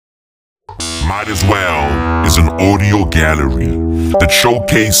Might As Well is an audio gallery that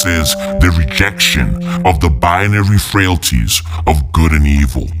showcases the rejection of the binary frailties of good and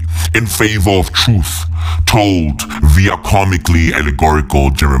evil in favor of truth told via comically allegorical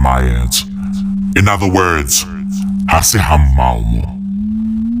Jeremiads. In other words, Haseham.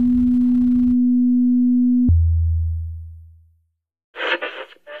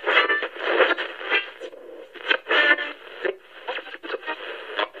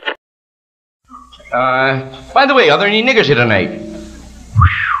 By the way, are there any niggers here tonight?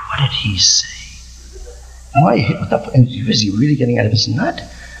 What did he say? Why, is he really getting out of his nut?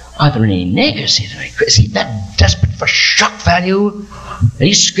 Are there any niggers here tonight? Is he that desperate for shock value? Did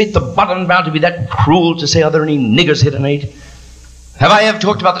he scrape the bottom bound to be that cruel to say, are there any niggers here tonight? Have I ever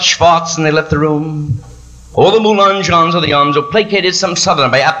talked about the Schwartz and they left the room? Or the Moulin Johns or the Arms who placated some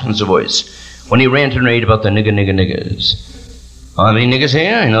southerner by absence of voice when he ranted and raved about the niggers? Are there any niggers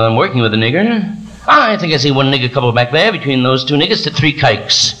here? I know I'm working with a nigger. I think I see one nigger couple back there. Between those two niggers to 3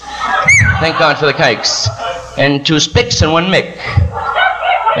 kikes. Thank God for the kikes. And 2 spicks and 1 mick.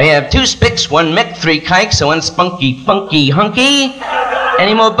 They have 2 spicks, 1 mick, 3 kikes, and 1 spunky, funky, hunky.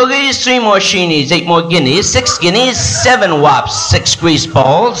 Any more boogies? 3 more sheenies, 8 more guineas, 6 guineas, 7 wops, 6 grease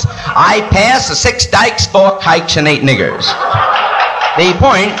balls. I pass the 6 dykes, 4 kikes, and 8 niggers. The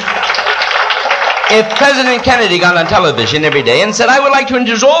point, if President Kennedy got on television every day and said, I would like to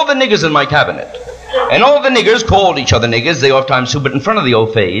introduce all the niggers in my cabinet, and all the niggers called each other niggers, they oftentimes stood in front of the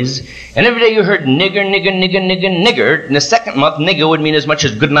old phase, and every day you heard nigger, nigger, nigger, nigger, nigger. In the second month, nigger would mean as much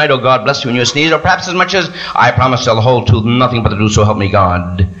as good night or God bless you when you sneeze, or perhaps as much as I promise to hold to nothing but to do so help me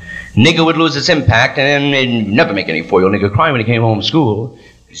God. Nigger would lose its impact and it'd never make any 4-year-old nigger cry when he came home from school.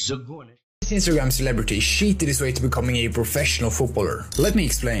 This Instagram celebrity cheated his way to becoming a professional footballer. Let me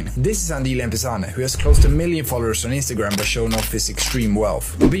explain. This is Andil Empesane, who has close to 1 million followers on Instagram by showing off his extreme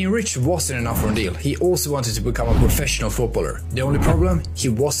wealth. But being rich wasn't enough for Andil. He also wanted to become a professional footballer. The only problem? He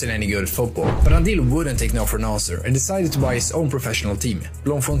wasn't any good at football. But Andil wouldn't take no for an answer and decided to buy his own professional team,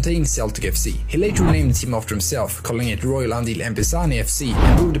 Bloemfontein Celtic FC. He later renamed the team after himself, calling it Royal Andil Empesane FC,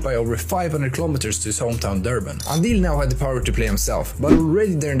 and moved it by over 500 kilometers to his hometown Durban. Andil now had the power to play himself, but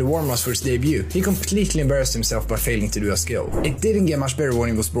already during the warm-ups for his debut, he completely embarrassed himself by failing to do a skill. It didn't get much better when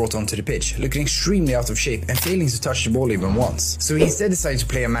he was brought onto the pitch, looking extremely out of shape and failing to touch the ball even once. So he instead decided to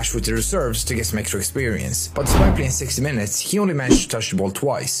play a match with the reserves to get some extra experience. But despite playing 60 minutes, he only managed to touch the ball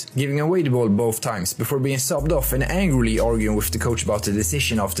twice, giving away the ball both times before being subbed off and angrily arguing with the coach about the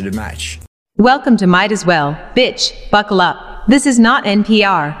decision after the match. Welcome to Might As Well, bitch, buckle up. This is not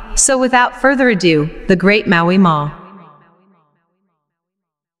NPR, so without further ado, the great MAW.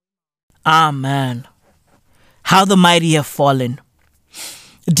 Ah, man. How the mighty have fallen.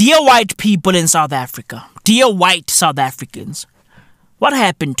 Dear white people in South Africa, dear white South Africans, what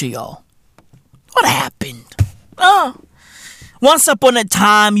happened to y'all? What happened? Once upon a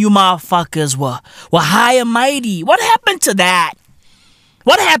time, you motherfuckers were high and mighty. What happened to that?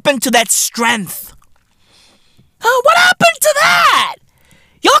 What happened to that strength? What happened to that?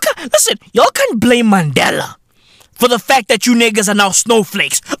 Y'all can blame Mandela for the fact that you niggas are now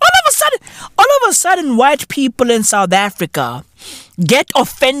snowflakes. All of a sudden, white people in South Africa get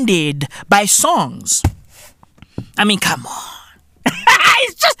offended by songs. I mean, come on.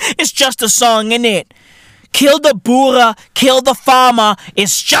 it's just a song, innit? Kill the Boer, kill the farmer.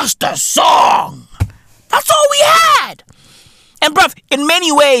 It's just a song. That's all we had. And bruv, in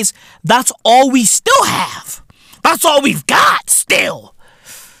many ways, that's all we still have. That's all we've got still.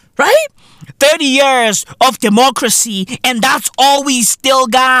 Right? 30 years of democracy, and that's all we still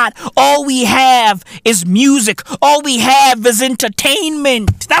got. All we have is music. All we have is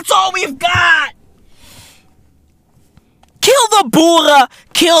entertainment. That's all we've got. Kill the Boer,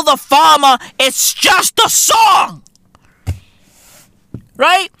 kill the farmer. It's just a song.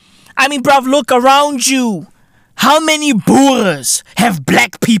 Right? I mean, bruv, look around you. How many Boers have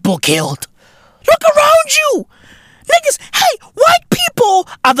black people killed? Look around you. Niggas, hey, white people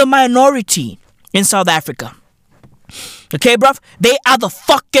are the minority in South Africa. Okay, bruv? They are the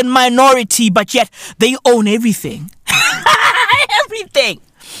fucking minority, but yet they own everything. Everything.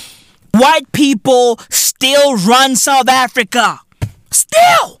 White people still run South Africa.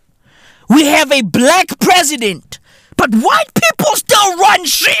 Still. We have a black president, but white people still run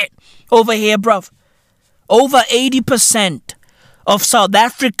shit over here, bruv. Over 80% of South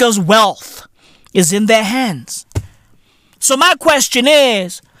Africa's wealth is in their hands. So my question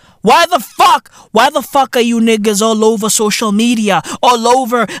is, why the fuck are you niggas all over social media, all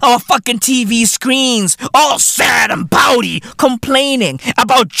over our fucking TV screens, all sad and pouty, complaining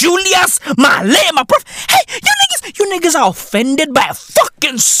about Julius Malema? Hey, you niggas are offended by a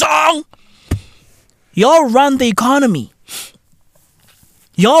fucking song? Y'all run the economy.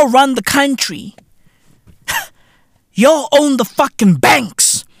 Y'all run the country. Y'all own the fucking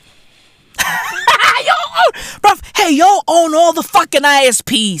banks. Y'all own all the fucking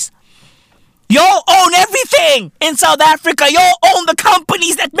ISPs. Y'all own everything in South Africa. Y'all own the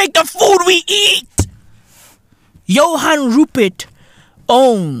companies that make the food we eat. Johan Rupert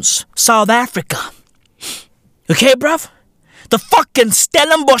owns South Africa. Okay, bruv? The fucking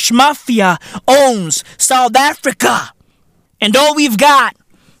Stellenbosch Mafia owns South Africa. And all we've got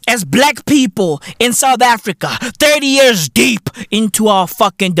as black people in South Africa, 30 years deep into our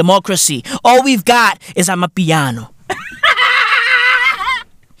fucking democracy, all we've got is Amapiano.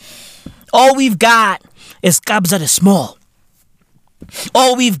 All we've got is Kabza the Small.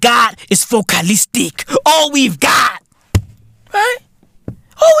 All we've got is Focalistic. All we've got, right?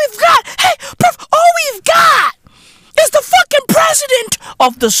 All we've got, hey, bruv, all we've got is the fucking president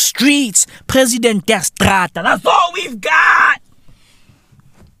of the streets, President der Strata. That's all we've got.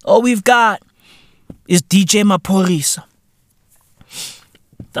 All we've got is DJ Maphorisa.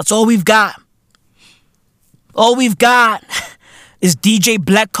 That's all we've got. All we've got is DJ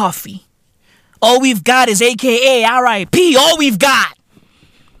Black Coffee. All we've got is AKA RIP. All we've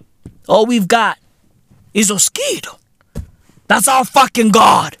got is Oskido. That's our fucking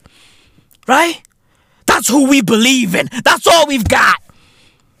God. Right? That's who we believe in. That's all we've got.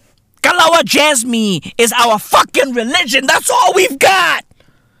 Kalawa Jasmine is our fucking religion. That's all we've got.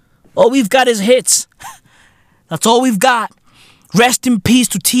 All we've got is hits. That's all we've got. Rest in peace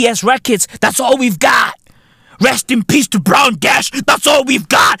to TS Records. That's all we've got. Rest in peace to Brown Dash. That's all we've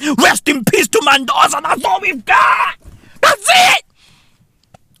got. Rest in peace to Mendoza. That's all we've got. That's it.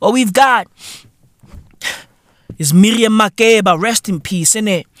 All we've got is Miriam Makeba. Rest in peace,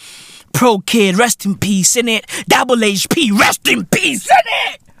 innit? Pro Kid. Rest in peace, innit? Double HP. Rest in peace,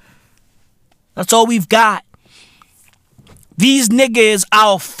 innit? That's all we've got. These niggas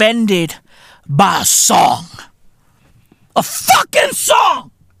are offended by a song. A fucking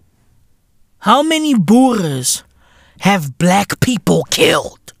song! How many Boers have black people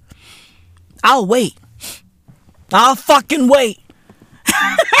killed? I'll wait. I'll fucking wait.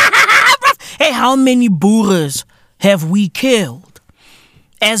 Hey, how many Boers have we killed?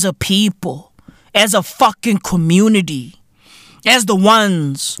 As a people, as a fucking community, as the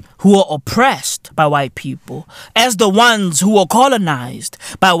ones who are oppressed by white people, as the ones who are colonized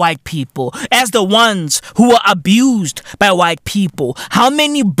by white people, as the ones who are abused by white people. How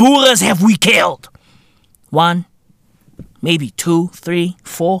many Boers have we killed? 1, maybe 2, 3,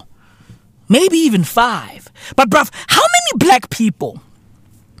 4, maybe even 5. But bruv, how many black people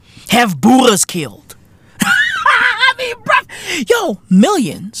have Boers killed? I mean, bruv, yo,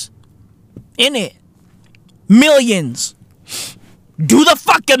 millions. Innit? Millions. Do the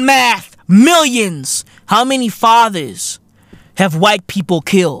fucking math. Millions. How many fathers have white people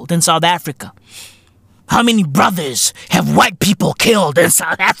killed in South Africa? How many brothers have white people killed in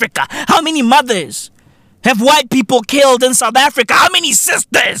South Africa? How many mothers have white people killed in South Africa? How many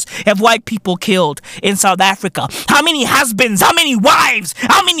sisters have white people killed in South Africa? How many husbands? How many wives?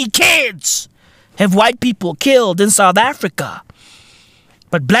 How many kids have white people killed in South Africa?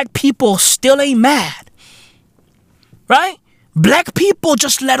 But black people still ain't mad. Right? Black people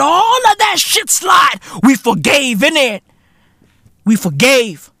just let all of that shit slide. We forgave, innit? We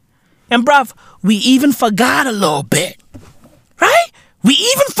forgave. And bruv, we even forgot a little bit. Right? We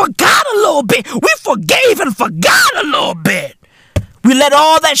even forgot a little bit. We forgave and forgot a little bit. We let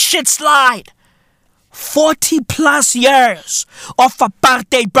all that shit slide. 40 plus years of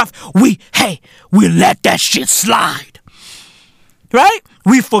apartheid, bruv. We let that shit slide. Right?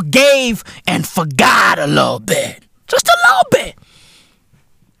 We forgave and forgot a little bit. Just a little bit.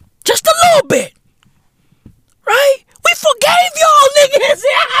 Just a little bit. Right? We forgave y'all niggas.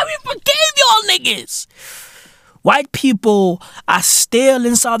 Yeah, we forgave y'all niggas. White people are still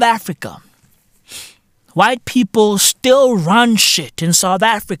in South Africa. White people still run shit in South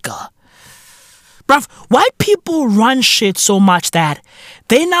Africa. Bruv, white people run shit so much that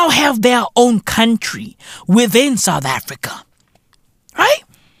they now have their own country within South Africa. Right?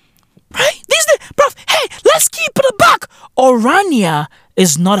 Right? Bruv, hey, let's keep it a buck. Orania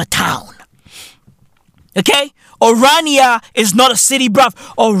is not a town. Okay? Orania is not a city, bruv.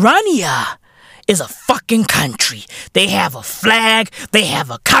 Orania is a fucking country. They have a flag. They have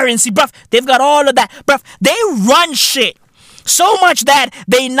a currency, bruv. They've got all of that. Bruv, they run shit so much that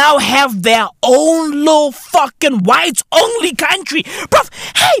they now have their own little fucking whites-only country. Bruv,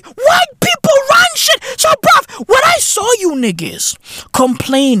 hey, white people run shit. So, bruv, when I saw you niggas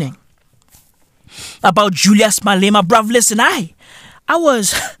complaining about Julius Malema, bruv, listen, I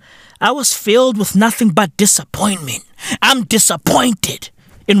I was filled with nothing but disappointment. I'm disappointed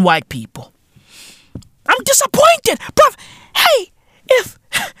in white people. I'm disappointed. Bruv, hey, if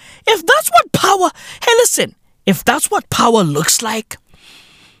that's what power... Hey, listen. If that's what power looks like,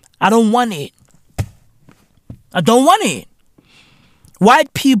 I don't want it. I don't want it.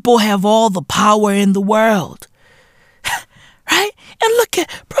 White people have all the power in the world. Right? And look at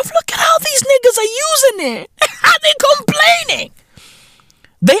how these niggas are using it. How they complaining.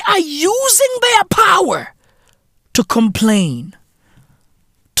 They are using their power to complain,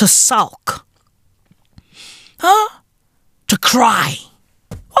 to sulk, to cry.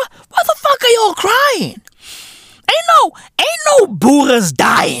 Why the fuck are y'all crying? Ain't no Boeras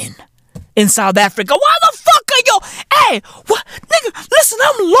dying in South Africa. Why the fuck are y'all? Hey, what, nigga? Listen,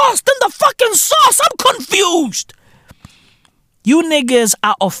 I'm lost in the fucking sauce. I'm confused. You niggas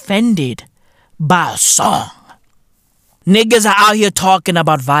are offended by a song. Niggas are out here talking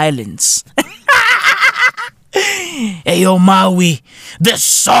about violence. Hey, yo, Maui, this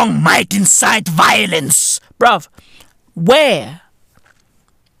song might incite violence. Bruv, where?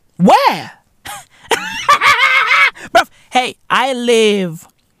 Where? Bruv, hey, I live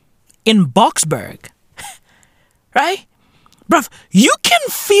in Boksburg. Right? Bruv, you can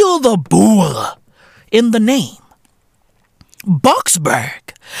feel the Boer in the name.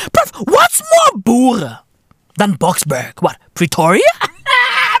 Boksburg. Bruv, what's more Boer than Boksburg? What, Pretoria?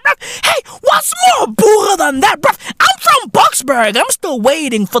 Hey, what's more Boer than that, bruv? I'm from Boksburg. I'm still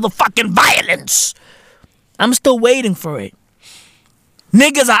waiting for the fucking violence. I'm still waiting for it.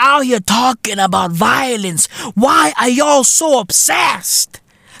 Niggas are out here talking about violence. Why are y'all so obsessed?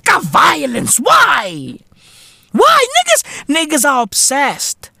 Got violence, why? Why? Niggas are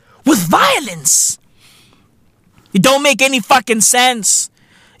obsessed with violence. It don't make any fucking sense.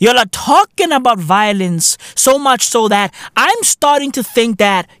 Y'all are talking about violence so much so that I'm starting to think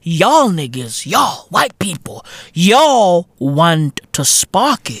that y'all niggas, y'all white people, y'all want to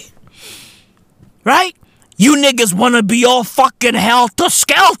spark it. Right? You niggas want to be all fucking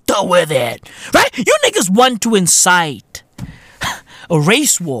helter-skelter with it. Right? You niggas want to incite a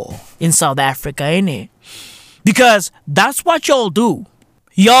race war in South Africa, innit? Because that's what y'all do.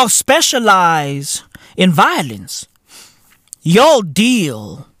 Y'all specialize in violence. Y'all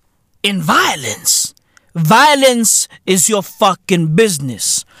deal in violence. Violence is your fucking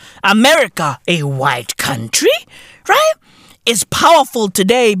business. America, a white country, right, is powerful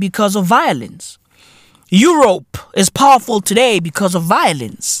today because of violence. Europe is powerful today because of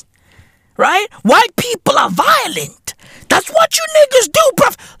violence. Right? White people are violent. That's what you niggas do,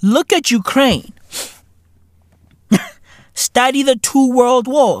 bruv. Look at Ukraine. Study the 2 world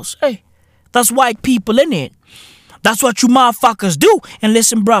wars. Hey, that's white people in it. That's what you motherfuckers do. And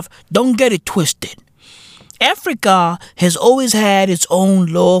listen, bruv, don't get it twisted. Africa has always had its own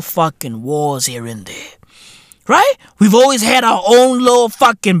little fucking wars here and there. Right? We've always had our own little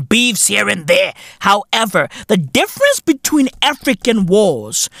fucking beefs here and there. However, the difference between African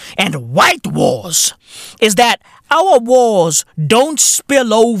wars and white wars is that our wars don't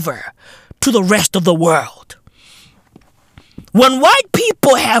spill over to the rest of the world. When white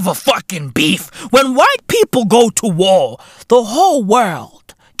people have a fucking beef, when white people go to war, the whole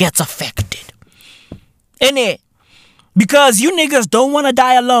world gets affected. Innit? Because you niggas don't want to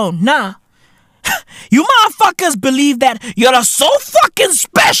die alone. Nah. You motherfuckers believe that you're so fucking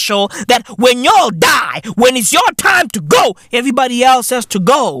special that when y'all die, when it's your time to go, everybody else has to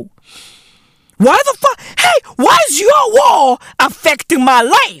go. Why the fuck? Hey, why is your war affecting my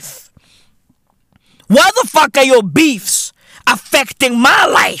life? Why the fuck are your beefs affecting my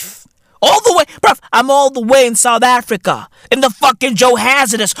life? All the way, bruv, I'm all the way in South Africa, in the fucking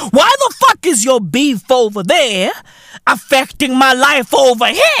Johannesburg. Why the fuck is your beef over there affecting my life over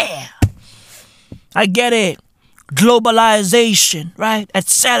here? I get it. Globalization, right?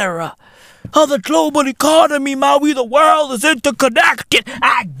 Etc. Oh, the global economy, Maui, the world is interconnected.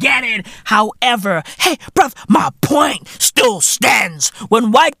 I get it. However, hey, bruv, my point still stands.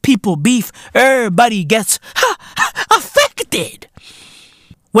 When white people beef, everybody gets affected.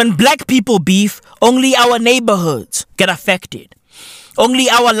 When black people beef, only our neighborhoods get affected. Only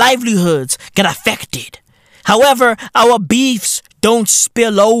our livelihoods get affected. However, our beefs don't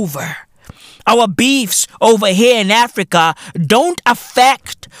spill over. Our beefs over here in Africa don't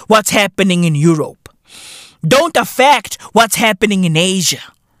affect what's happening in Europe. Don't affect what's happening in Asia.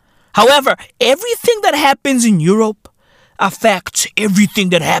 However, everything that happens in Europe affects everything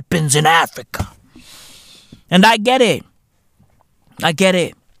that happens in Africa. And I get it. I get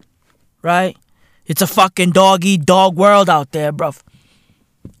it. Right? It's a fucking dog-eat-dog world out there, bruv.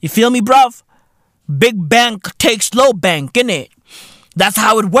 You feel me, bruv? Big bank takes low bank, innit? That's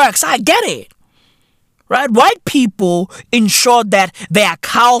how it works. I get it. Right? White people ensured that their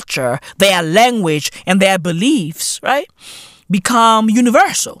culture, their language, and their beliefs, right, become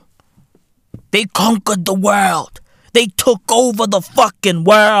universal. They conquered the world. They took over the fucking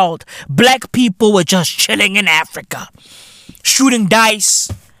world. Black people were just chilling in Africa, shooting dice,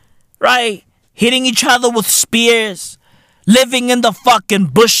 right? Hitting each other with spears, living in the fucking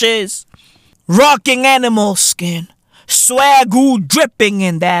bushes, rocking animal skin. Swagoo dripping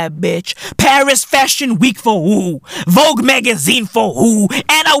in that bitch. Paris Fashion Week for who? Vogue magazine for who?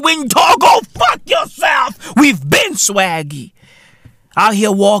 Anna Wintour, go fuck yourself. We've been swaggy. Out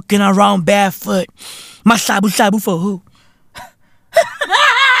here walking around barefoot. My shabu for who?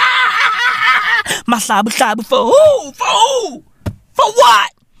 My shabu for who? For who? For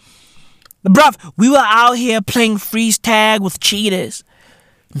what? Bruv, we were out here playing freeze tag with cheetahs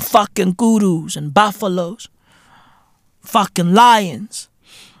and fucking gurus and buffaloes. Fucking lions,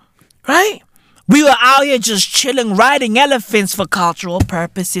 right? We were out here just chilling, riding elephants for cultural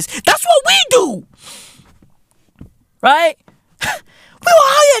purposes. That's what we do, right? We were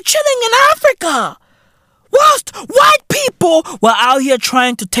out here chilling in Africa, whilst white people were out here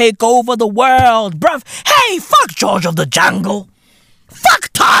trying to take over the world, bruv. Hey, fuck George of the Jungle,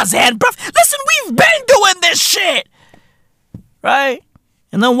 fuck Tarzan, bruv. Listen, we've been doing this shit, right?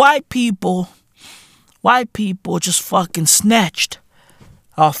 And then white people just fucking snatched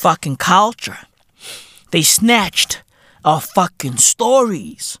our fucking culture. They snatched our fucking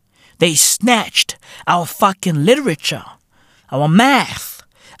stories. They snatched our fucking literature, our math,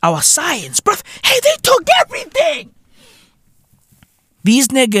 our science. Bruv, hey, they took everything. These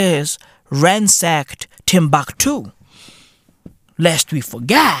niggas ransacked Timbuktu, lest we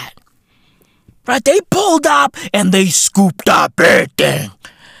forget. Right, they pulled up and they scooped up everything.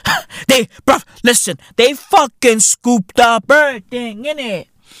 Bruv, listen, they fucking scooped up everything, innit?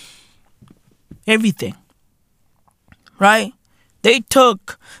 Everything. Right? They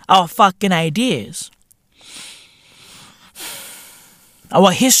took our fucking ideas,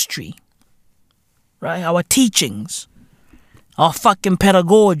 our history, right? Our teachings, our fucking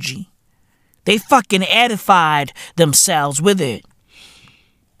pedagogy. They fucking edified themselves with it,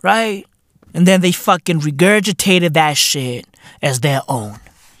 right? And then they fucking regurgitated that shit as their own.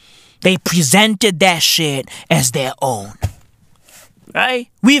 They presented that shit as their own. Right?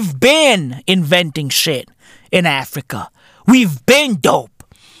 We've been inventing shit in Africa. We've been dope.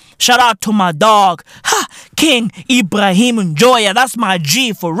 Shout out to my dog, King Ibrahim Njoya. That's my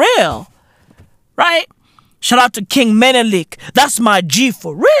G for real. Right? Shout out to King Menelik. That's my G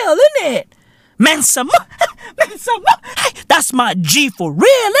for real, innit? Mensama. Hey, that's my G for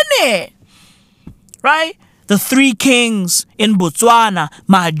real, innit? Right? The three kings in Botswana,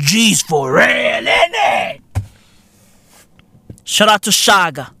 my G's for real, innit? Shout out to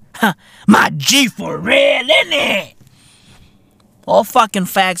Shaga. My G for real, innit? All fucking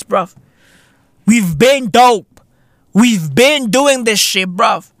facts, bruv. We've been dope. We've been doing this shit,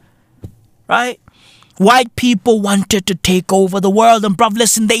 bruv. Right? White people wanted to take over the world, and bruv,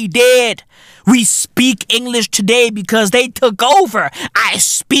 listen, they did. We speak English today because they took over. I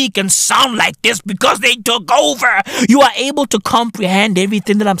speak and sound like this because they took over. You are able to comprehend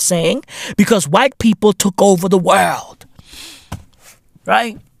everything that I'm saying because white people took over the world.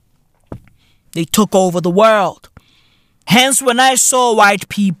 Right? They took over the world. Hence, when I saw white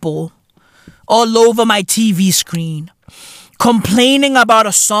people all over my TV screen complaining about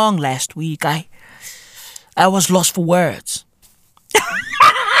a song last week, I was lost for words.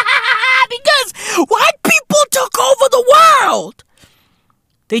 Because white people took over the world.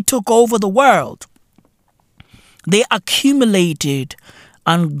 They took over the world. They accumulated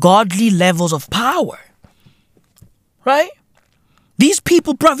ungodly levels of power. Right? These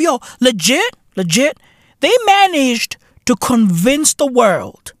people, bruv, yo, legit, they managed to convince the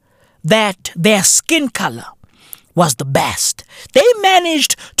world that their skin color was the best. They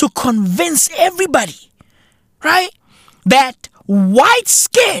managed to convince everybody, right, that white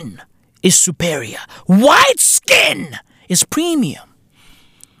skin is superior. White skin is premium.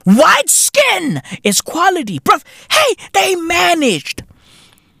 White skin is quality. Bruv, hey, they managed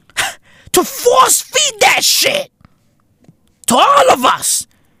to force feed that shit to all of us.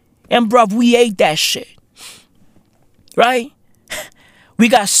 And bruv, we ate that shit. Right? We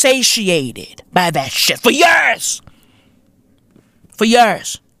got satiated by that shit for years. For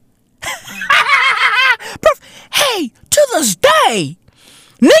years. Bruv, hey, to this day,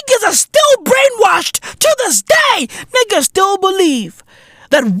 niggas are still brainwashed. To this day, niggas still believe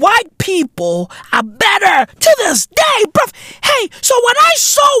that white people are better to this day, bruv. Hey, so when I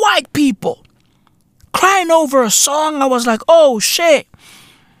saw white people crying over a song. I was like, oh shit,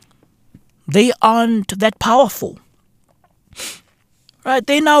 they aren't that powerful. Right?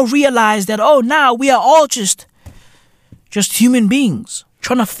 They now realize that, oh, now we are all just human beings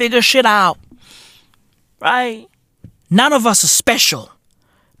trying to figure shit out. Right? None of us are special.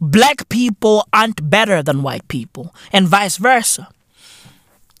 Black people aren't better than white people, and vice versa.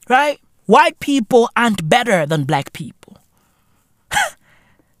 Right? White people aren't better than black people.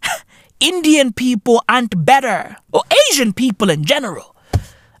 Indian people aren't better, or Asian people in general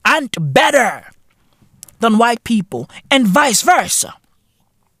aren't better than white people, and vice versa.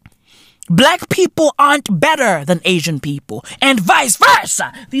 Black people aren't better than Asian people, and vice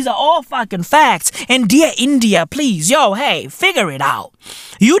versa. These are all fucking facts. And dear India, please, yo, hey, figure it out.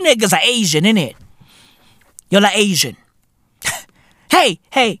 You niggas are Asian, innit? You're like Asian.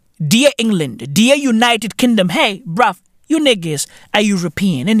 Hey, dear England, dear United Kingdom, hey, bruv, you niggas are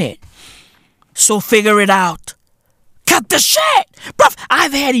European, innit? So figure it out. Cut the shit! Bruv,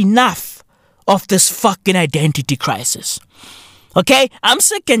 I've had enough of this fucking identity crisis. Okay? I'm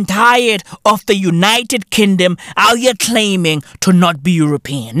sick and tired of the United Kingdom out here claiming to not be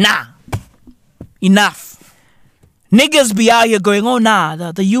European. Nah. Enough. Niggas be out here going, oh nah,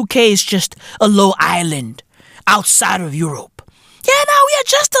 the UK is just a little island outside of Europe. Yeah, now we are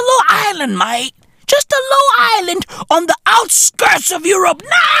just a little island, mate. Just a little island on the outskirts of Europe.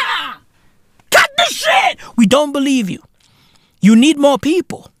 Nah! Cut the shit! We don't believe you. You need more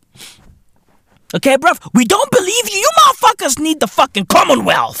people. Okay, bruv? We don't believe you. You motherfuckers need the fucking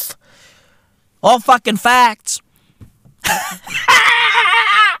Commonwealth. All fucking facts.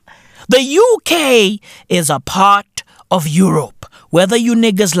 The UK is a part of Europe, whether you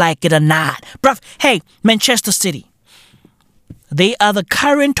niggas like it or not. Bruv, hey, Manchester City. They are the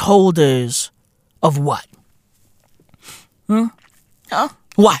current holders of what?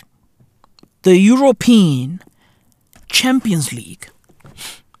 What? The European Champions League.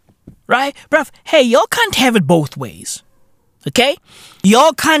 Right? Bruv, hey, y'all can't have it both ways. Okay?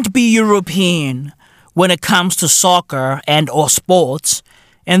 Y'all can't be European when it comes to soccer and or sports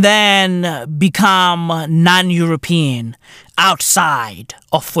and then become non-European outside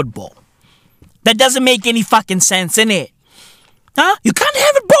of football. That doesn't make any fucking sense, innit? Huh? You can't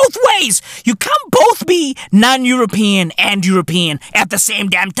have it both ways. You can't both be non-European and European at the same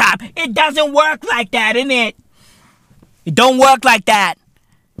damn time. It doesn't work like that, innit? It don't work like that.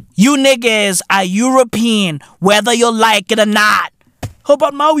 You niggas are European, whether you like it or not. How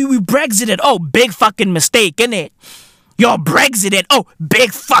about Maui? We Brexited. Oh, big fucking mistake, innit? You're Brexited. Oh,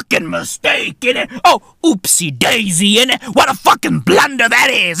 big fucking mistake, innit? Oh, oopsie daisy, innit? What a fucking blunder that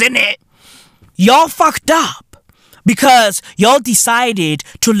is, innit? Y'all fucked up. Because y'all decided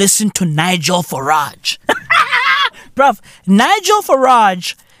to listen to Nigel Farage. Bruv, Nigel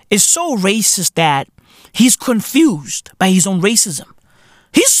Farage is so racist that he's confused by his own racism.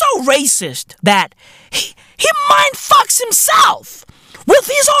 He's so racist that he mind fucks himself with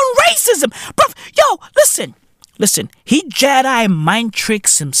his own racism. Bruv, yo, listen. He Jedi mind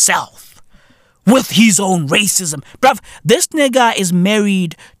tricks himself with his own racism. Bruv, this nigga is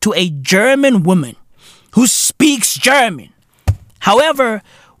married to a German woman who speaks German. However,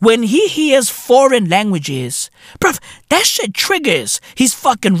 when he hears foreign languages, bruv, that shit triggers his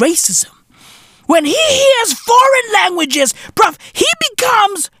fucking racism. When he hears foreign languages, bruv, he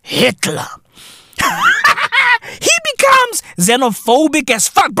becomes Hitler. He becomes xenophobic as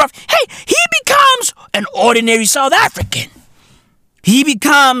fuck, bruv. Hey, he becomes an ordinary South African. He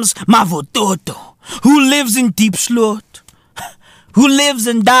becomes Mavototo, who lives in deep slot, who lives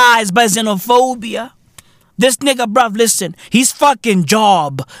and dies by xenophobia. This nigga, bruv, listen, his fucking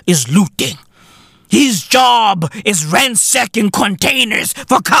job is looting. His job is ransacking containers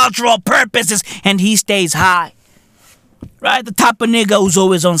for cultural purposes, and he stays high. Right? The type of nigga who's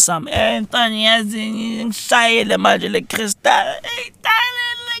always on some, Anthony, shayele manje le cristal. Hey,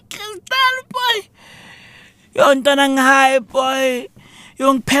 le cristal, boy. Yung tanang high, boy.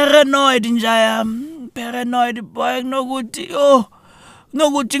 Yung paranoid njaya. Paranoid, boy.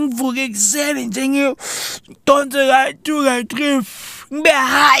 Nokuthi ngivuke ekuseni nje ngidonse kayi-2 kayi-3 ngibe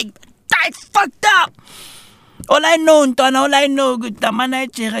high. I fucked up. All I know ukuthi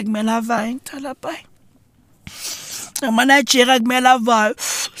ama-Nigeria kumele avaye. Ngithola bhayi. Ama-Nigeria kumele avaye.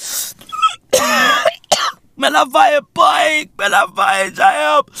 Kumele avaye bhayi. Kumele avaye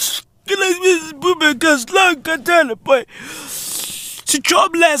njaya. Ngilesiphume ngesilanga kathele bhayi.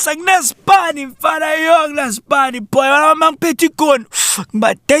 Jobless, anginasipani mfana yonke nasipani boy. Wala ngiphethe ikoni.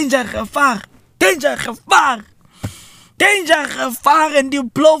 Ngiba danger gevaar. Danger gevaar en die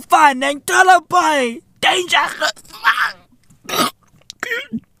blow fan en tell boy. Danger gevaar.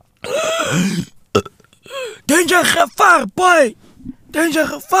 Danger gevaar, boy. Danger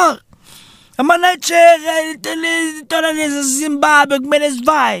gevaar. Amanachera, tona lezi Zimbabwe kumele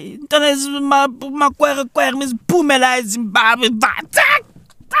sivaye. Tona lezi makwere misiphumela eZimbabwe. Tak,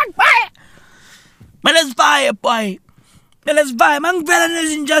 bye. Kumele sivaye, boy. Kumele sivaye. Mangivela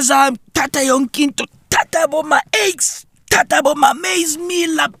nezinja zami. Thatha yonke into. Thatha boma-eggs. Thatha boma-maize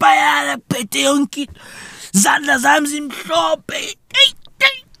meal laphayana. Phethe yonke into. Zandla zami zimhlophe.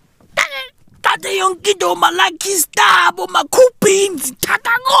 Thatha yonke into. Boma-Lucky Star. Boma-Coupons.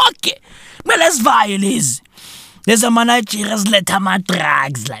 Thatha konke. Kumele sivaye lezi. Lezi ama-Nigeria siletha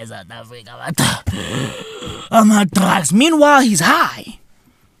ama-drugs la eSouth Africa. Ama-drugs. Meanwhile, he's high.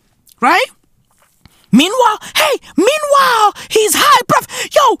 Right? Meanwhile, he's high, bruv.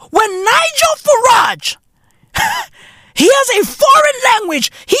 Yo, when Nigel Farage hears a foreign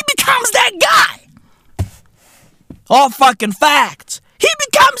language, he becomes that guy. All fucking facts. He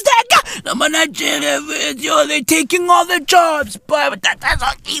becomes that guy. The Nigeria, yo, they're taking all the jobs, but that's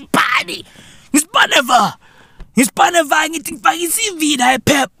all keep party. Hispaneva, anything for his CV, that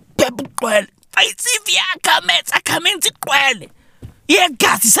pep, well. For his CV, I come into well. Yeah,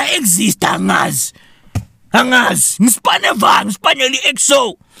 gas is a exist, angas. Ngispaneli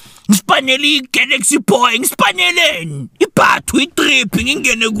EXO. Ngispaneli Galaxy Boy, ngispaneleni. Iphathu itripping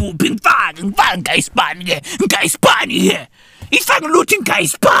ingene kuphi ngifake ngayispani ke. Ifake lutho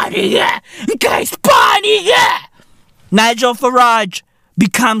ngayispani ke. Nigel Farage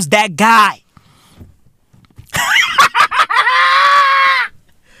becomes that guy.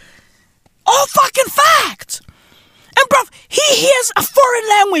 All fucking facts. And bruv, he hears a foreign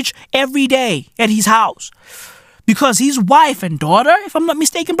language every day at his house. Because his wife and daughter, if I'm not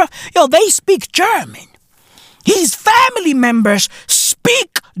mistaken, bruv, yo, they speak German. His family members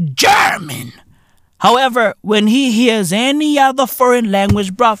speak German. However, when he hears any other foreign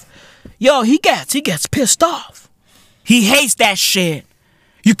language, bruv, yo, he gets pissed off. He hates that shit.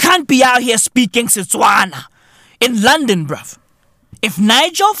 You can't be out here speaking Setswana in London, bruv. If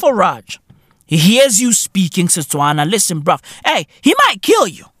Nigel Farage he hears you speaking Setswana, listen, bruv. Hey, he might kill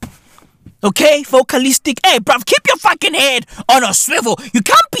you. Okay, vocalistic. Hey, bruv, keep your fucking head on a swivel. You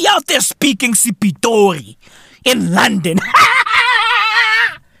can't be out there speaking Sipitori in London.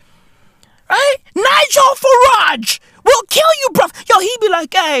 Right? Nigel Farage will kill you, bruv. Yo, he be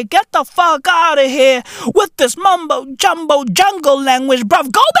like, hey, get the fuck out of here with this mumbo jumbo jungle language,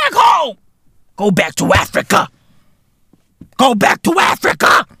 bruv. Go back home. Go back to Africa. Go back to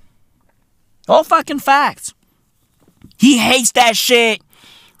Africa. All fucking facts. He hates that shit.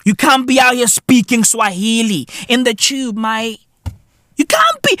 You can't be out here speaking Swahili in the tube, mate. You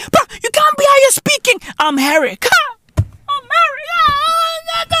can't be, bro. You can't be out here speaking Amharic.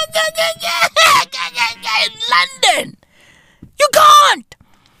 In London. You can't.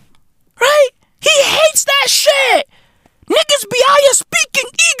 Right? He hates that shit. Niggas be out here speaking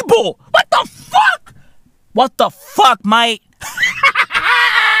Igbo. What the fuck? What the fuck, mate?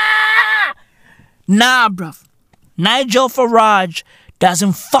 Nah, bruv. Nigel Farage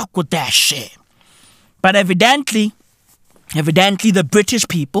doesn't fuck with that shit. But evidently the British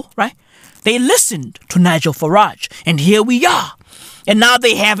people, right? They listened to Nigel Farage. And here we are. And now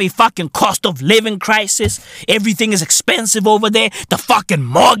they have a fucking cost of living crisis. Everything is expensive over there. The fucking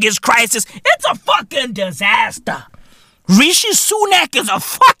mortgage crisis. It's a fucking disaster. Rishi Sunak is a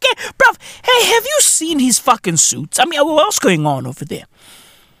fucking... Bruv, hey, have you seen his fucking suits? I mean, what's going on over there?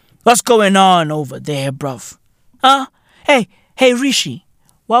 What's going on over there, bruv? Huh? Hey, Rishi.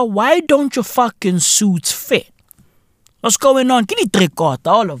 Well, why don't your fucking suits fit? What's going on? Get it 3/4,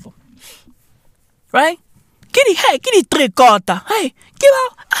 all of them. Right? Get it 3/4. Hey, give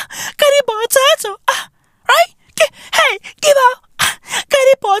out. Get it potato. Right? Give out. Get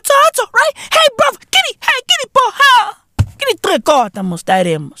it potato. Right? Hey, bruv. Get it potato. Get it 3/4,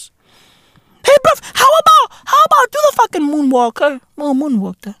 mostaremos. Hey, bruv, how about do the fucking moonwalker?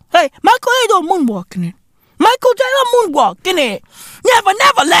 Moonwalker. Hey, Michael A. don't moonwalk in it. Michael J. moonwalk in it. Never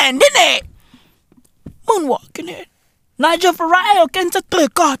land in it. Moonwalk in it. Nigel Farage can take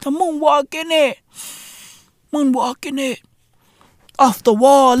 3/4 moonwalk in it. Moonwalk in it. Off the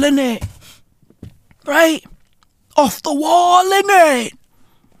wall in it. Right? Off the wall in it.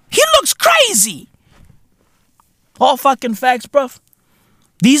 He looks crazy. All fucking facts, bruv.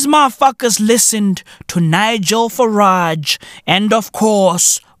 These motherfuckers listened to Nigel Farage and, of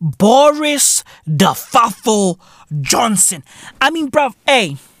course, Boris the Fuffle Johnson. I mean, bruv,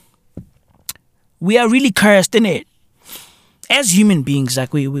 hey, we are really cursed, innit? As human beings,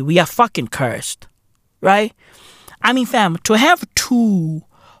 like, we are fucking cursed, right? I mean, fam, to have two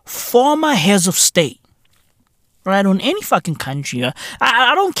former heads of state right, on any fucking country.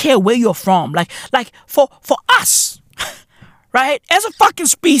 I don't care where you're from. Like for us, right, as a fucking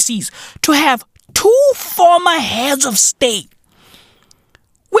species, to have two former heads of state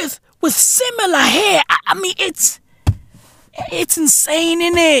with similar hair, I mean, it's insane,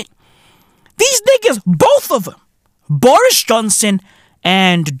 innit? These niggas, both of them, Boris Johnson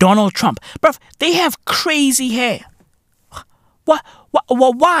and Donald Trump, bruv, they have crazy hair. What?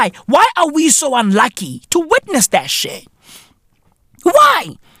 Why? Why are we so unlucky to witness that shit?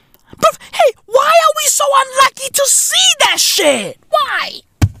 Why? Bruv, hey, why are we so unlucky to see that shit?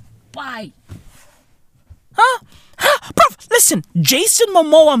 Why? Huh? Bruv, listen, Jason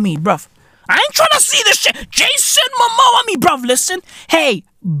Momoa me, bruv. I ain't trying to see this shit. Jason Momoa me, bruv, listen. Hey,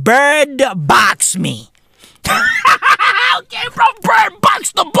 bird box me. Okay, bruv, bird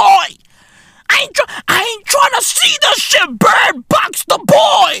box the boy. I ain't trying to see this shit. Bird box the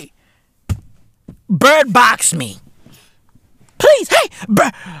boy. Bird box me. Please, hey,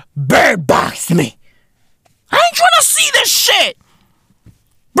 bird box me. I ain't trying to see this shit.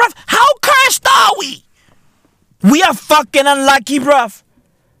 Bruv, how cursed are we? We are fucking unlucky, bruv.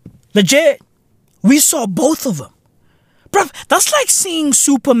 Legit. We saw both of them. Bruv, that's like seeing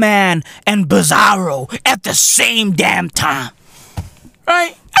Superman and Bizarro at the same damn time.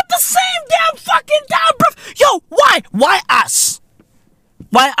 Right? At the same damn fucking time, bruv. Yo, why? Why us?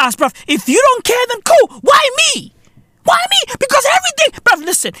 Why us, bruv? If you don't care, then cool. Why me? Why me? Because everything... Bruv,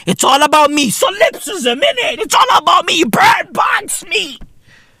 listen. It's all about me. Solipsism, innit? It's all about me. Bird box me.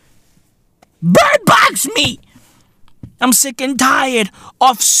 Bird box me. I'm sick and tired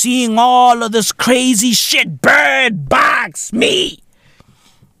of seeing all of this crazy shit. Bird box me.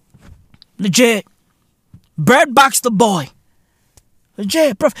 Legit. Bird box the boy.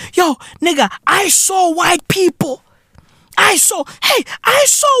 Legit, bruv. Yo, nigga, I saw white people. I saw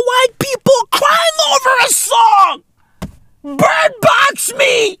white people crying over a song. Bird box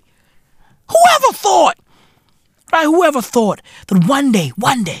me. Whoever thought, right? Whoever thought that one day,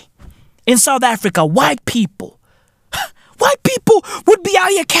 in South Africa, white people would be out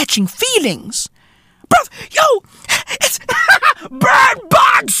here catching feelings. Bruv, yo, it's bird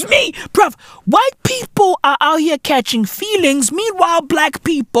box me. Bruv, white people are out here catching feelings. Meanwhile, black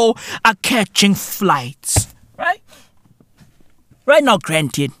people are catching flights. Right? Right now,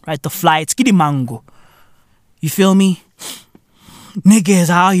 granted, right, the flights, giddy mango. You feel me? Niggas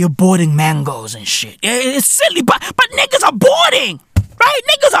are out here boarding mangoes and shit. It's silly, but niggas are boarding. Right?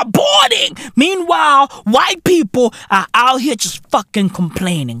 Niggas are boarding. Meanwhile, white people are out here just fucking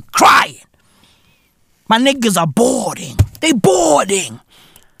complaining, crying. My niggas are boarding. They boarding.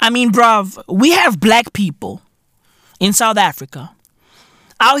 I mean, bruv, we have black people in South Africa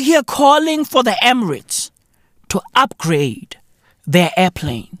out here calling for the Emirates to upgrade their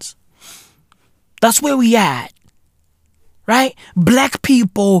airplanes. That's where we at. Right? Black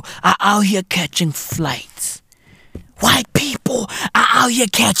people are out here catching flights. White people are out here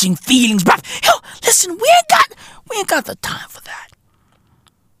catching feelings, bruv. Yo, listen, we ain't got the time for that.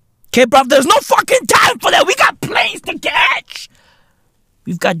 Okay, bruv, there's no fucking time for that. We got planes to catch.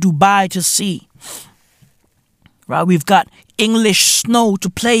 We've got Dubai to see. Right? We've got English snow to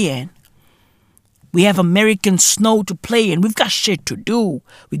play in. We have American snow to play in. We've got shit to do.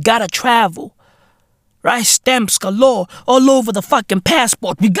 We gotta travel. Right? Stamps galore all over the fucking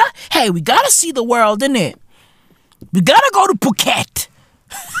passport. We gotta see the world, innit? We gotta go to Phuket.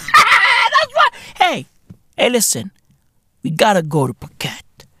 That's what. Hey, listen. We gotta go to Phuket.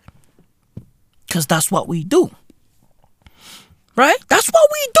 Because that's what we do. Right? That's what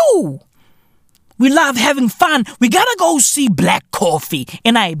we do. We love having fun. We gotta go see Black Coffee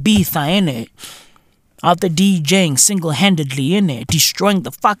in Ibiza, innit? Out the DJing single-handedly, innit? Destroying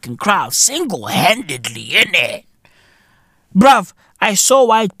the fucking crowd single-handedly, innit? Bruv, I saw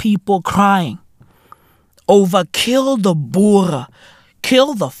white people crying over kill the boer,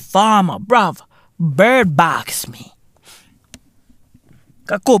 kill the farmer, bruv. Bird box me.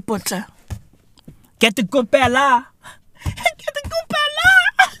 Kakopota. Get the kupela. Get the kupela.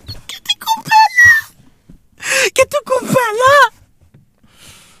 Get the kupela. Get the kupela.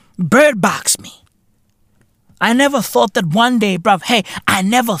 Bird box me. I never thought that one day, bruv, hey, I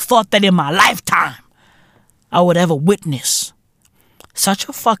never thought that in my lifetime I would ever witness such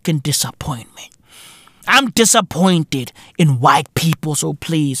a fucking disappointment. I'm disappointed in white people, so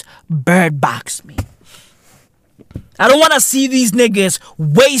please, bird box me. I don't want to see these niggas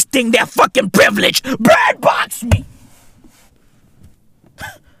wasting their fucking privilege. Bird box me.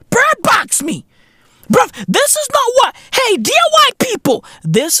 Bird box me. Bruv, this is not what... Hey, dear white people,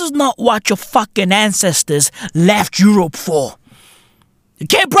 this is not what your fucking ancestors left Europe for.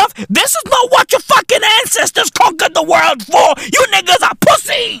 Okay, bruv? This is not what your fucking ancestors conquered the world for. You niggas are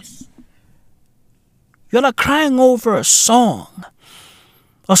pussies. You're like crying over a song.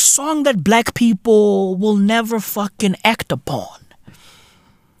 A song that black people will never fucking act upon.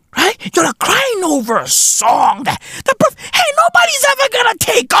 Right? You're like crying over a song that hey, nobody's ever gonna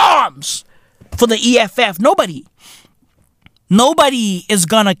take arms for the EFF. Nobody. Nobody is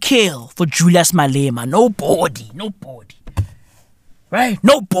gonna kill for Julius Malema. Nobody. Right?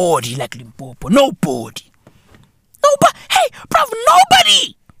 Nobody like Limpopo. Nobody. Hey, bruv,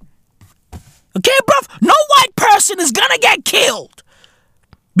 nobody. Okay, bruv? No white person is gonna get killed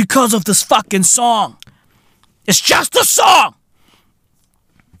because of this fucking song. It's just a song.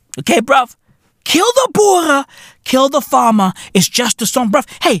 Okay, bruv? Kill the boer, kill the farmer. It's just a song, bruv.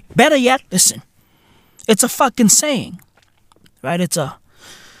 Hey, better yet, listen. It's a fucking saying. Right? It's a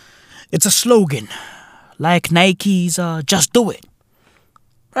slogan. Like Nike's Just Do It.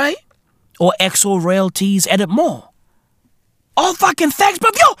 Right? Or XO Royalties, Edit More. All fucking facts,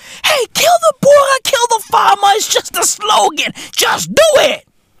 bruv. Yo, hey, kill the boer, kill the farmer. It's just a slogan. Just do it.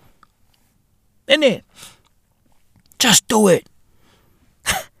 Innit? Just do it.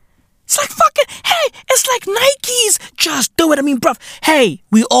 It's like fucking, hey, it's like Nike's Just Do It. I mean, bruv, hey,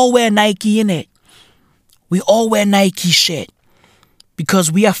 we all wear Nike, innit? We all wear Nike shit.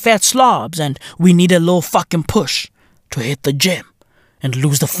 Because we are fat slobs and we need a little fucking push to hit the gym and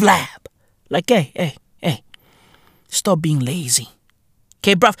lose the flab. Like, hey. Stop being lazy.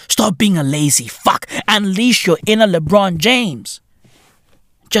 Okay, bruv? Stop being a lazy fuck. Unleash your inner LeBron James.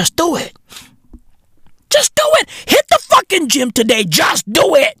 Just do it. Just do it. Hit the fucking gym today. Just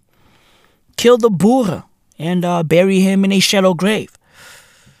do it. Kill the boer and bury him in a shallow grave.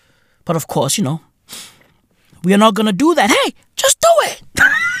 But of course, you know, we are not gonna do that. Hey, just do it.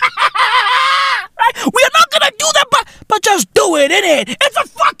 Right? We are not gonna do that, but just do it, innit? It's a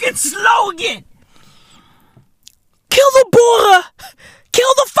fucking slogan. Kill the boer,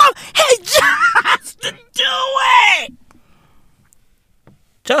 kill the farm. Hey, just do it.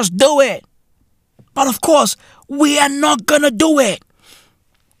 Just do it. But of course, we are not gonna do it.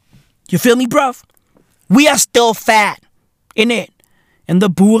 You feel me, bruv? We are still fat, innit? And the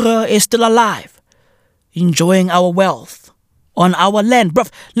boer is still alive, enjoying our wealth on our land. Bruv,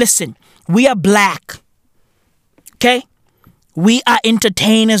 listen, we are black. Okay? We are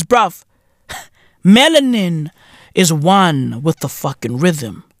entertainers, bruv. Melanin is one with the fucking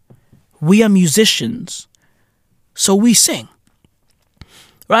rhythm. We are musicians. So we sing.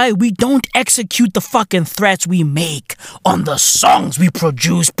 Right? We don't execute the fucking threats we make on the songs we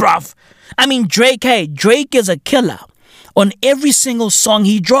produce, bruv. I mean, Drake is a killer on every single song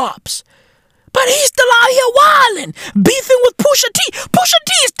he drops. But he's still out here wilding, beefing with Pusha T. Pusha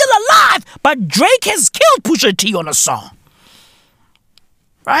T is still alive, but Drake has killed Pusha T on a song.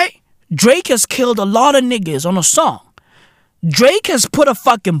 Right? Drake has killed a lot of niggas on a song. Drake has put a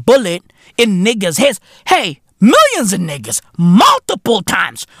fucking bullet in niggas' heads. Hey, millions of niggas, multiple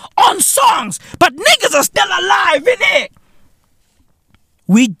times, on songs, but niggas are still alive, innit?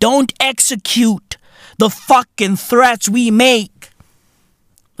 We don't execute the fucking threats we make.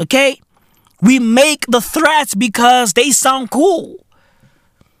 Okay? We make the threats because they sound cool.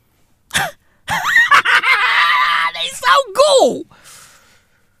 They sound cool.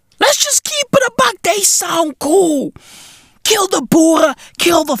 Let's just keep it a buck. They sound cool. Kill the boer,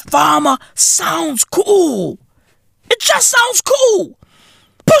 kill the farmer. Sounds cool. It just sounds cool.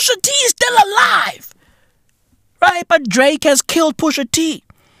 Pusha T is still alive. Right? But Drake has killed Pusha T.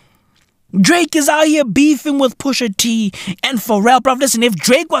 Drake is out here beefing with Pusha T and Pharrell. Bro, listen, if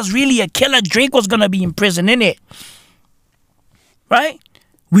Drake was really a killer, Drake was gonna be in prison, innit? Right?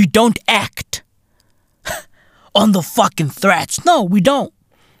 We don't act on the fucking threats. No, we don't.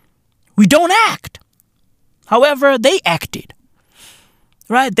 We don't act. However, they acted.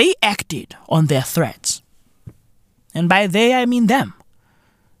 Right? They acted on their threats. And by they, I mean them.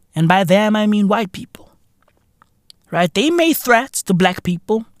 And by them, I mean white people. Right? They made threats to black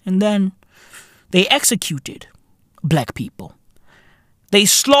people, and then they executed black people. They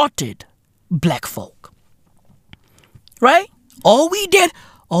slaughtered black folk. Right? All we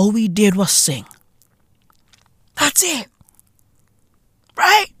did was sing. That's it.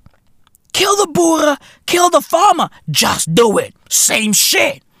 Right? Kill the boer, kill the farmer. Just do it. Same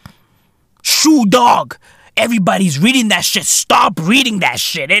shit. Shoe dog. Everybody's reading that shit. Stop reading that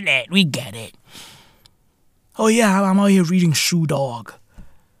shit, innit? We get it. Oh yeah, I'm out here reading Shoe Dog.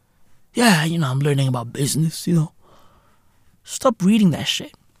 Yeah, I'm learning about business, Stop reading that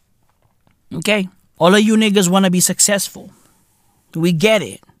shit. Okay? All of you niggas want to be successful. We get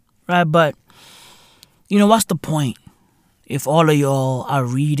it. Right? But, what's the point if all of y'all are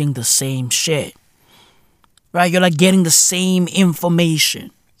reading the same shit. Right? You're like getting the same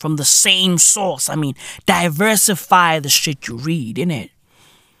information from the same source. I mean, diversify the shit you read, innit?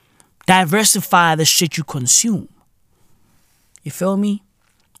 Diversify the shit you consume. You feel me?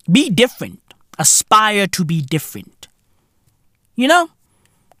 Be different. Aspire to be different. You know?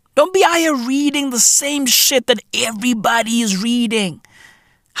 Don't be out here reading the same shit that everybody is reading.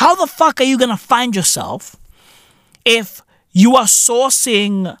 How the fuck are you gonna find yourself if you are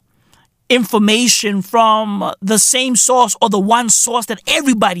sourcing information from the same source or the one source that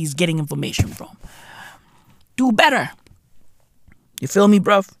everybody's getting information from? Do better. You feel me,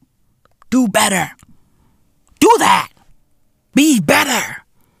 bruv? Do better. Do that. Be better.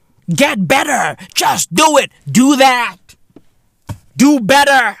 Get better. Just do it. Do that. Do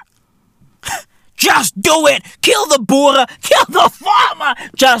better. Just do it. Kill the boer. Kill the farmer.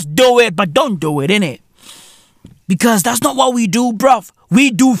 Just do it. But don't do it, innit? Because that's not what we do, bruv.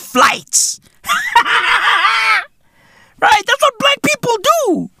 We do flights. Right? That's what black people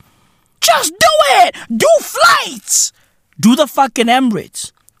do. Just do it. Do flights. Do the fucking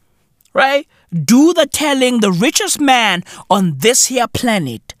Emirates. Right? Do the telling the richest man on this here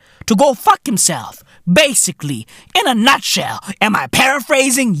planet to go fuck himself. Basically, in a nutshell. Am I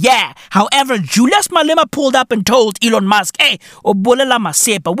paraphrasing? Yeah. However, Julius Malema pulled up and told Elon Musk, hey, obolela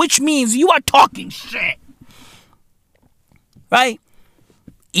masepa, which means you are talking shit. Right?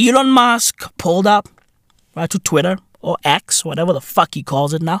 Elon Musk pulled up right to Twitter or X, whatever the fuck he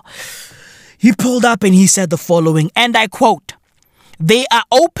calls it now. He pulled up and he said the following, and I quote, "They are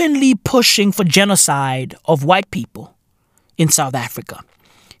openly pushing for genocide of white people in South Africa.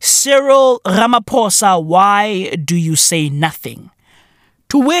 Cyril Ramaphosa, why do you say nothing?"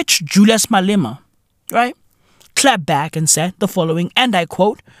 To which Julius Malema, right, clapped back and said the following, and I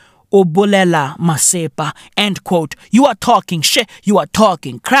quote, "Obolela masepa," end quote. You are talking shit. You are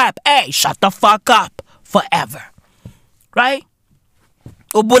talking crap. Hey, shut the fuck up forever. Right?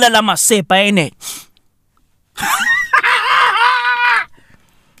 Obolela masepa, ain't it?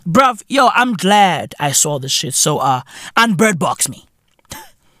 Bruv, yo, I'm glad I saw this shit. So, unbird box me.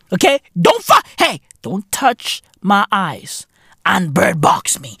 Okay? Don't touch my eyes. Unbird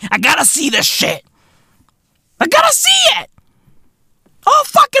box me. I gotta see this shit. I gotta see it. Oh,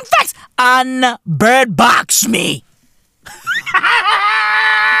 fucking facts. Unbird box me.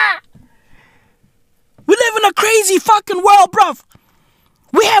 We live in a crazy fucking world, bruv.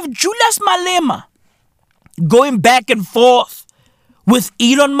 We have Julius Malema going back and forth with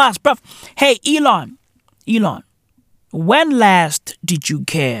Elon Musk, bruv. Hey, Elon, when last did you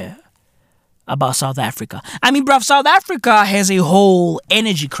care about South Africa? I mean, bruv, South Africa has a whole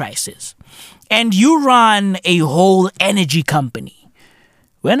energy crisis. And you run a whole energy company.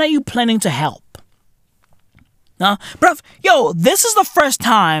 When are you planning to help? Bruv, yo, this is the first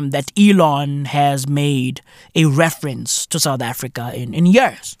time that Elon has made a reference to South Africa in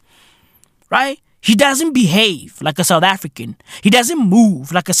years. Right? He doesn't behave like a South African. He doesn't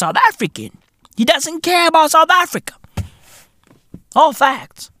move like a South African. He doesn't care about South Africa. All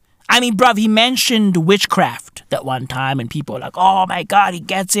facts. I mean, bruv, he mentioned witchcraft that one time and people are like, oh my God, he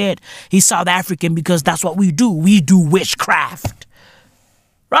gets it. He's South African because that's what we do. We do witchcraft.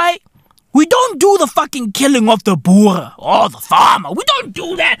 Right? We don't do the fucking killing of the boer or the farmer. We don't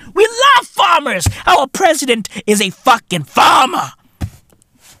do that. We love farmers. Our president is a fucking farmer.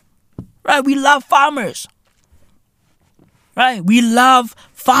 Right? We love farmers. Right? We love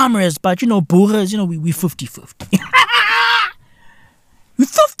farmers, but boers, we 50-50. We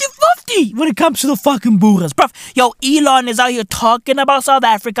 50-50 when it comes to the fucking boers. Bruv, yo, Elon is out here talking about South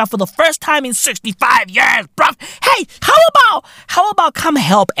Africa for the first time in 65 years, bruv. Hey, how about come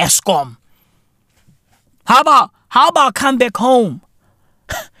help Eskom? How about come back home?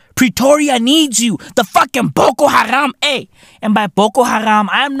 Pretoria needs you. The fucking Boko Haram. Hey, and by Boko Haram,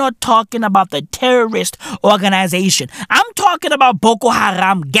 I'm not talking about the terrorist organization. I'm talking about Boko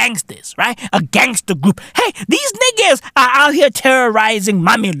Haram gangsters, right? A gangster group. Hey, these niggas are out here terrorizing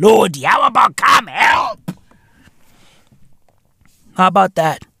Mamelodi. How about come help? How about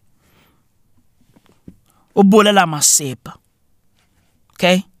that? Obolela masepa.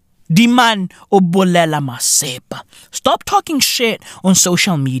 Okay? Diman obolela masepa. Stop talking shit on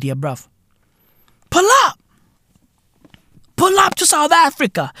social media, bruv. Pull up. Pull up to South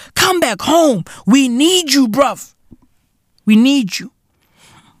Africa. Come back home. We need you, bruv. We need you.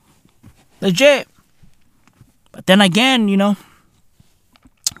 Legit. But then again,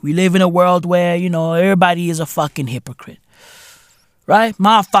 we live in a world where, everybody is a fucking hypocrite. Right?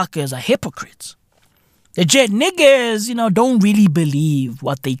 Motherfuckers are hypocrites. Legit niggas, don't really believe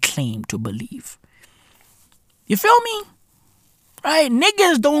what they claim to believe. You feel me? Right?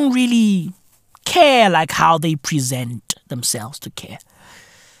 Niggas don't really care like how they present themselves to care.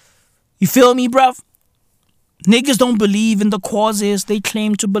 You feel me, bruv? Niggas don't believe in the causes they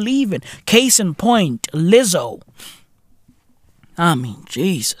claim to believe in. Case in point, Lizzo. I mean,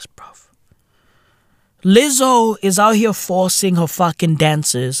 Jesus, bruv. Lizzo is out here forcing her fucking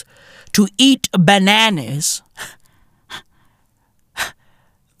dancers to eat bananas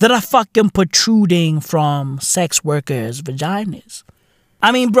that are fucking protruding from sex workers' vaginas.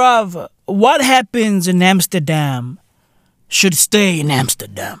 I mean, bruv, what happens in Amsterdam should stay in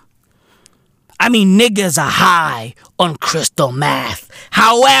Amsterdam. I mean, niggas are high on crystal meth.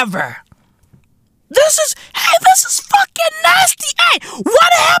 However, this is fucking nasty. Hey,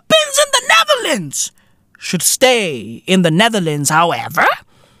 what happens in the Netherlands should stay in the Netherlands, however.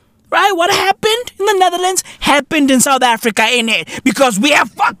 Right? What happened in the Netherlands happened in South Africa, innit? Because we have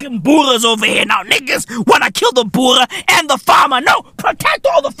fucking boeras over here now. Niggas wanna kill the boer and the farmer. No, protect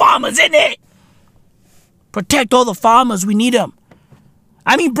all the farmers, innit? Protect all the farmers. We need them.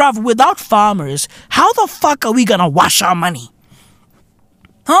 I mean, bruv, without farmers, how the fuck are we gonna wash our money?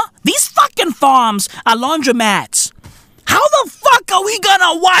 Huh? These fucking farms are laundromats. How the fuck are we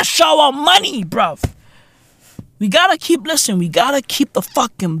gonna wash our money, bruv? We gotta keep the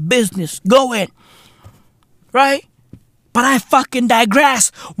fucking business going. Right? But I fucking digress.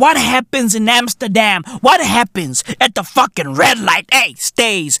 What happens in Amsterdam? What happens at the fucking red light? Hey,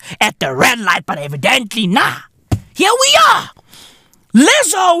 stays at the red light, but evidently nah. Here we are.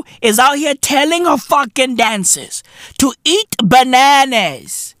 Lizzo is out here telling her fucking dancers to eat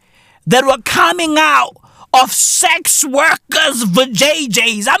bananas that were coming out of sex workers'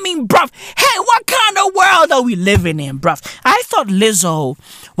 vajayjays. I mean, bruv, hey, what kind of world are we living in, bruv? I thought Lizzo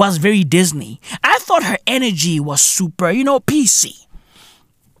was very Disney. I thought her energy was super, PC.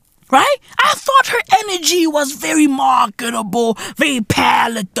 Right? I thought her energy was very marketable, very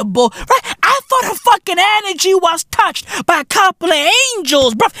palatable. Right? I thought her fucking energy was touched by a couple of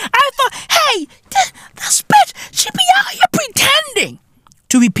angels, bruv. I thought, hey, this bitch, she be out here pretending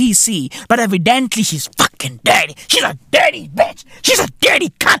to be PC, but evidently she's fucking dirty. She's a dirty bitch. She's a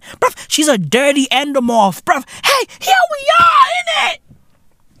dirty cunt, bruv. She's a dirty endomorph, bruv. Hey, here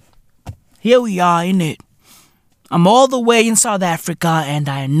we are, innit? I'm all the way in South Africa, and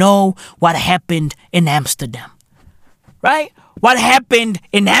I know what happened in Amsterdam. Right? What happened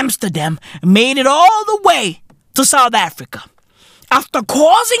in Amsterdam made it all the way to South Africa. After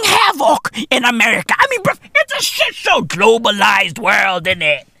causing havoc in America. I mean, bruv, it's a shit show. Globalized world,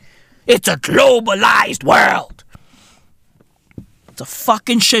 innit? It's a globalized world. It's a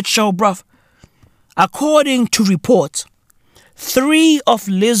fucking shit show, bruv. According to reports, 3 of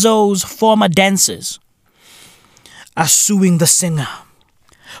Lizzo's former dancers are suing the singer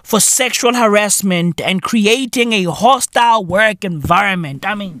for sexual harassment and creating a hostile work environment.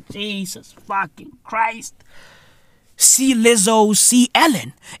 I mean, Jesus fucking Christ. See Lizzo, see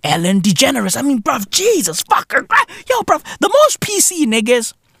Ellen DeGeneres. I mean, bruv, Jesus fucking Christ. Yo, bruv, the most PC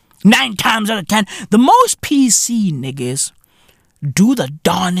niggas, 9 times out of 10, the most PC niggas do the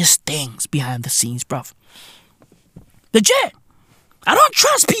darnest things behind the scenes, bruv. Legit. I don't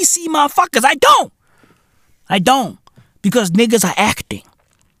trust PC motherfuckers. I don't. Because niggas are acting.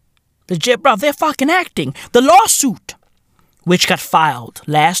 Legit, bruv, they're fucking acting. The lawsuit, which got filed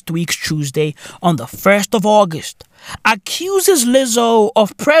last week Tuesday on the 1st of August, accuses Lizzo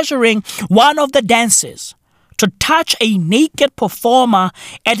of pressuring one of the dancers to touch a naked performer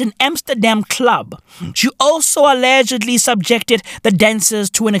at an Amsterdam club. She also allegedly subjected the dancers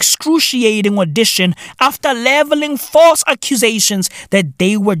to an excruciating audition after leveling false accusations that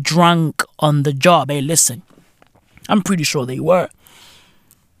they were drunk on the job. Hey, listen, I'm pretty sure they were.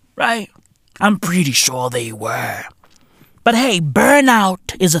 Right? I'm pretty sure they were. But hey,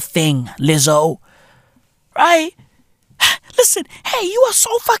 burnout is a thing, Lizzo. Right? Listen, hey, you are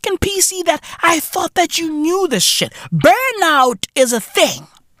so fucking PC that I thought that you knew this shit. Burnout is a thing.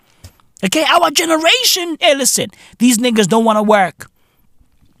 Okay, our generation, hey, listen, these niggas don't want to work.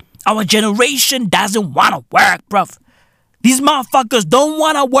 Our generation doesn't want to work, bruv. These motherfuckers don't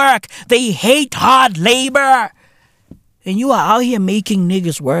want to work. They hate hard labor. And you are out here making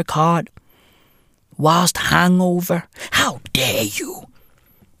niggas work hard whilst hungover. How dare you?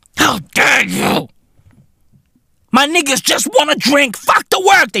 How dare you? My niggas just want to drink. Fuck the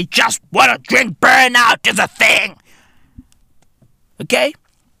work. They just want to drink. Burnout is a thing. Okay?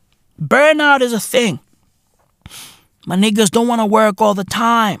 Burnout is a thing. My niggas don't want to work all the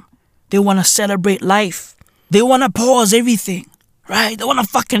time. They want to celebrate life. They want to pause everything. Right? They want to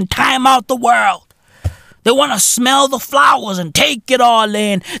fucking time out the world. They want to smell the flowers and take it all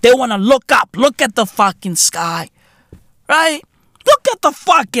in. They want to look up, look at the fucking sky. Right? Look at the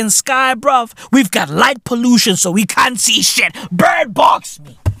fucking sky, bruv. We've got light pollution so we can't see shit. Bird box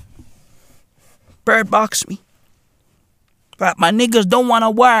me. Bird box me. But my niggas don't want to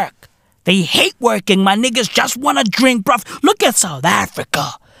work. They hate working. My niggas just want to drink, bruv. Look at South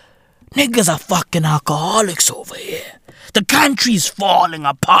Africa. Niggas are fucking alcoholics over here. The country's falling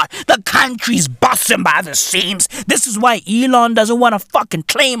apart. The country's busting by the seams. This is why Elon doesn't want to fucking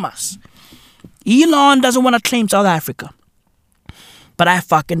claim us. Elon doesn't want to claim South Africa. But I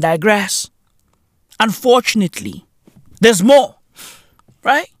fucking digress. Unfortunately, there's more.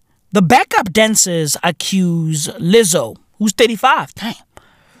 Right? The backup dancers accuse Lizzo, who's 35, damn,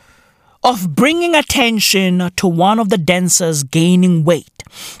 of bringing attention to one of the dancers gaining weight.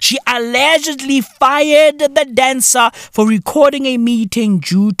 She allegedly fired the dancer for recording a meeting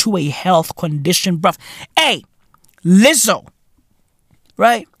due to a health condition, bruv. Hey, Lizzo,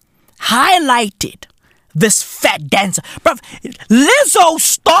 right, highlighted this fat dancer. Bruv, Lizzo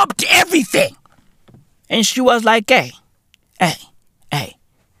stopped everything. And she was like, hey, look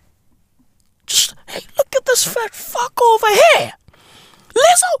at this fat fuck over here.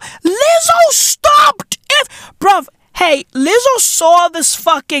 Lizzo stopped it. Bruv, hey, Lizzo saw this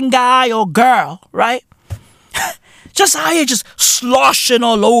fucking guy or girl, right? Just out here just sloshing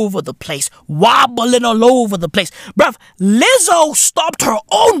all over the place, wobbling all over the place. Bruv, Lizzo stopped her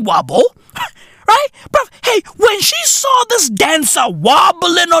own wobble, right? Bruv, hey, when she saw this dancer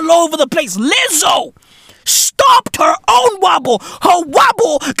wobbling all over the place, Lizzo stopped her own wobble. Her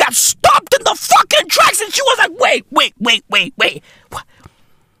wobble got stopped in the fucking tracks and she was like, wait. What?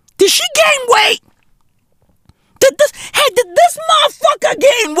 Did she gain weight? Did this motherfucker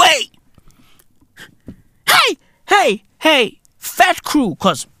gain weight? Hey, fat crew,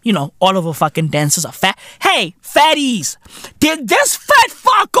 cause, you know, all of our fucking dancers are fat. Hey, fatties, did this fat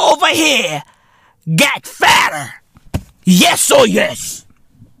fuck over here get fatter? Yes or yes?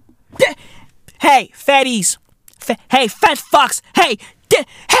 Hey, fatties, hey, fat fucks, did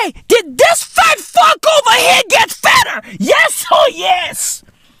this fat fuck over here get fatter? Yes or yes?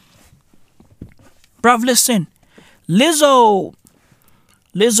 Bruv, listen, Lizzo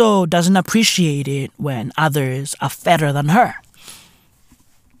doesn't appreciate it when others are fatter than her.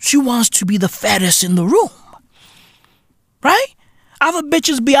 She wants to be the fattest in the room. Right? Other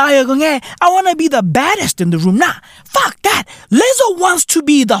bitches be out here going, hey, I want to be the baddest in the room. Nah, fuck that. Lizzo wants to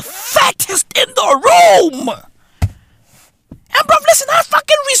be the fattest in the room. And bruv, listen, I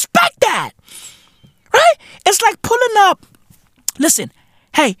fucking respect that. Right? It's like pulling up. Listen,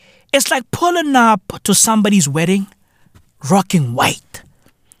 hey, it's like pulling up to somebody's wedding, rocking white.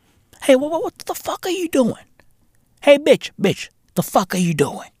 Hey, what the fuck are you doing? Hey, bitch, the fuck are you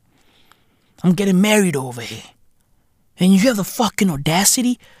doing? I'm getting married over here. And you have the fucking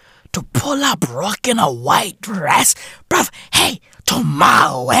audacity to pull up rocking a white dress? Bruv, hey, to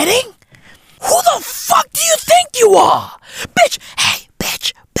my wedding? Who the fuck do you think you are? Bitch, hey,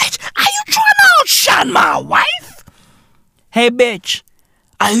 bitch, are you trying to outshine my wife? Hey, bitch,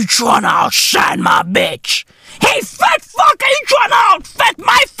 are you trying to outshine my bitch? Hey, fat fuck, are you trying to outfat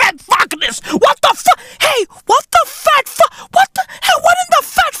my fat fuckness? What the fuck? Hey, what the fat fuck? What in the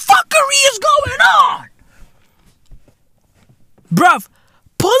fat fuckery is going on? Bruv,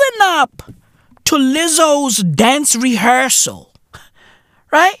 pulling up to Lizzo's dance rehearsal,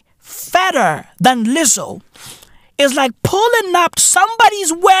 right? Fatter than Lizzo is like pulling up to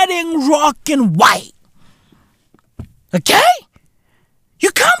somebody's wedding rocking white. Okay?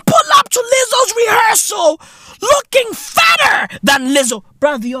 You can't pull up to Lizzo's rehearsal looking fatter than Lizzo.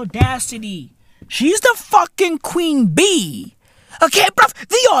 Bruv, the audacity. She's the fucking queen bee. Okay, bruv,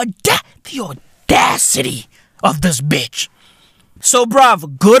 the audacity of this bitch. So,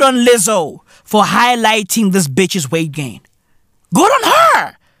 bruv, good on Lizzo for highlighting this bitch's weight gain. Good on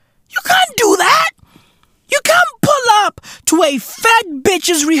her. You can't do that. You can't pull up to a fat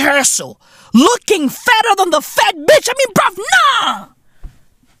bitch's rehearsal looking fatter than the fat bitch. I mean, bruv,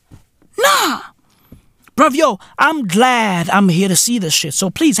 nah. Bruv, yo, I'm glad I'm here to see this shit. So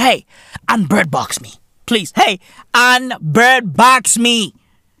please, hey, unbirdbox me. Please, hey, unbirdbox me.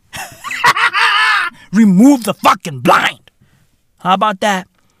 Remove the fucking blind. How about that?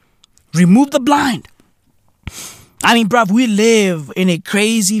 Remove the blind. I mean, bruv, we live in a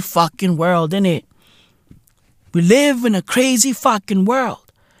crazy fucking world, innit? We live in a crazy fucking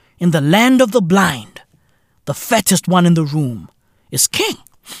world. In the land of the blind, the fattest one in the room is king.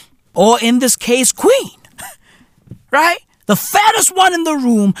 Or in this case, queen. Right? The fattest one in the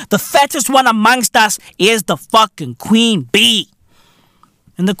room, the fattest one amongst us is the fucking queen bee.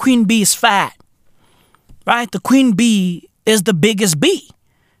 And the queen bee is fat. Right? The queen bee is the biggest bee.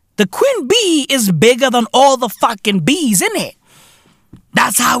 The queen bee is bigger than all the fucking bees, innit?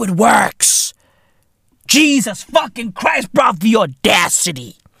 That's how it works. Jesus fucking Christ, bruv, the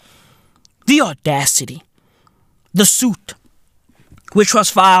audacity. The audacity. The suit, which was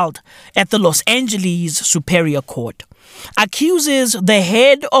filed at the Los Angeles Superior Court, accuses the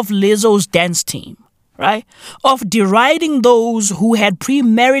head of Lizzo's dance team, right, of deriding those who had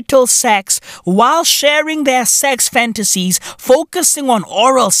premarital sex while sharing their sex fantasies, focusing on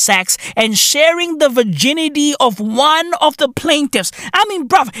oral sex, and sharing the virginity of one of the plaintiffs. I mean,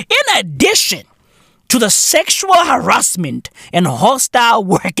 bruv, in addition to the sexual harassment and hostile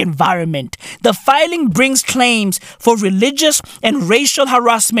work environment, the filing brings claims for religious and racial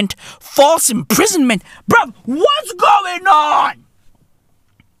harassment, false imprisonment. Bruv, what's going on?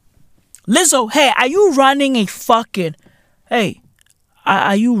 Lizzo, hey, are you running a fucking... Hey,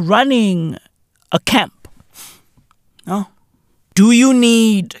 are you running a camp? No? Do you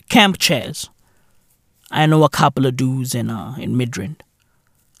need camp chairs? I know a couple of dudes in Midland.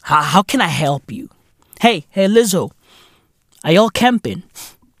 How can I help you? Hey, Lizzo, are y'all camping?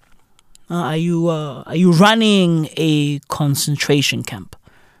 Are you running a concentration camp?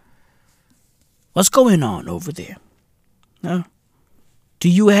 What's going on over there? Do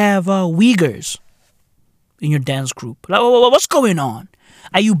you have Uyghurs in your dance group? What's going on?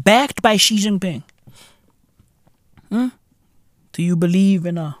 Are you backed by Xi Jinping? Do you believe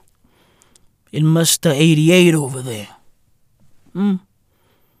in Mr. 88 over there?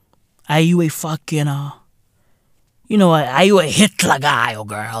 Are you a fucking, are you a Hitler guy or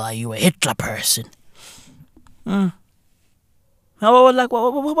girl? Are you a Hitler person?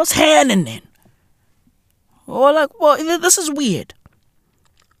 What's happening then? This is weird.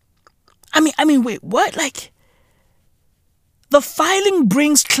 I mean, wait, what? Like, the filing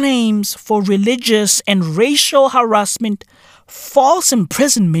brings claims for religious and racial harassment, false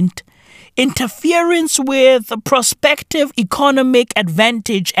imprisonment, interference with prospective economic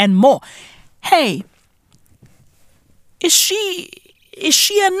advantage, and more. Hey, is she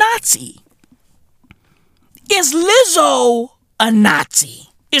a Nazi? Is Lizzo a Nazi?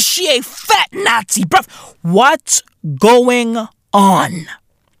 Is she a fat Nazi? Bruv, what's going on?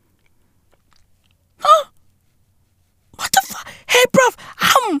 Huh? What the fuck? Hey, bruv,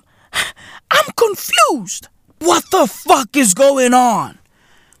 I'm confused. What the fuck is going on?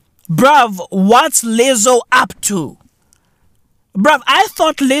 Bruv, what's Lizzo up to? Bruv, I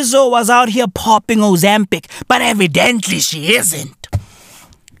thought Lizzo was out here popping Ozempic, but evidently she isn't.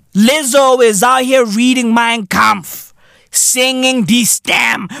 Lizzo is out here reading Mein Kampf, singing Die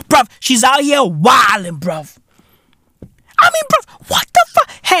Stam. Bruv, she's out here wilding, bruv. I mean, bruv, what the fuck?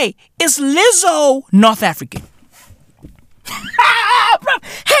 Hey, is Lizzo North African? Bruv,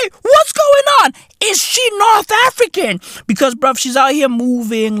 hey, what's going on? Is she North African? Because, bruv, she's out here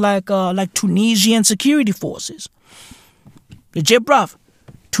moving like Tunisian security forces. Legit, bruv.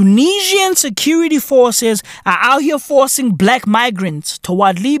 Tunisian security forces are out here forcing black migrants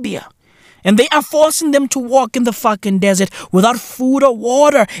toward Libya. And they are forcing them to walk in the fucking desert without food or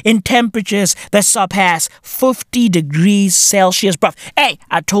water in temperatures that surpass 50 degrees Celsius. Bruv, hey,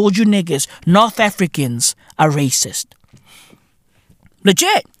 I told you niggas, North Africans are racist.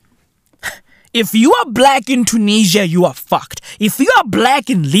 Legit. If you are black in Tunisia, you are fucked. If you are black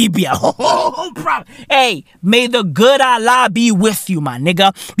in Libya, bruv, hey, may the good Allah be with you, my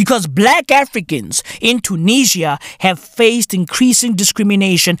nigga. Because black Africans in Tunisia have faced increasing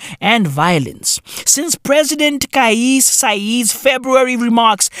discrimination and violence since President Kais Saied's February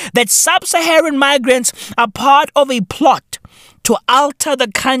remarks that sub-Saharan migrants are part of a plot to alter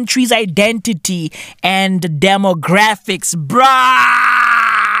the country's identity and demographics. Bruh!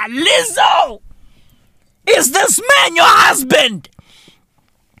 Lizzo! Is this man your husband?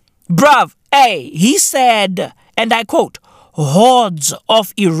 Bruv, hey, he said, and I quote, hordes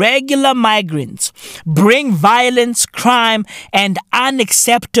of irregular migrants bring violence, crime, and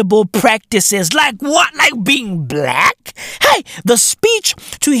unacceptable practices. Like what? Like being black? Hey, the speech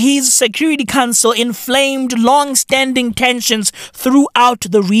to his Security Council inflamed long-standing tensions throughout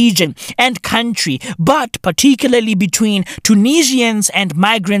the region and country, but particularly between Tunisians and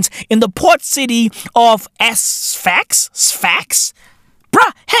migrants in the port city of Sfax?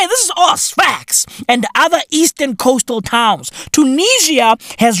 Bruh, hey, this is all Sfax and other eastern coastal towns. Tunisia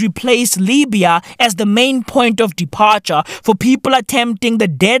has replaced Libya as the main point of departure for people attempting the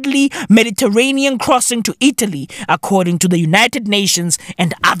deadly Mediterranean crossing to Italy, according to the United Nations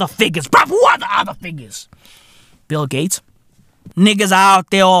and other figures. Bruh, who are the other figures? Bill Gates. Niggas out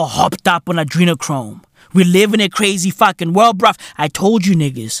there all hopped up on adrenochrome. We live in a crazy fucking world, bruv. I told you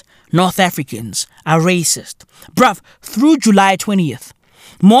niggas, North Africans are racist. Bruv, through July 20th,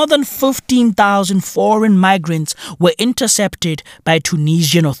 More than 15,000 foreign migrants were intercepted by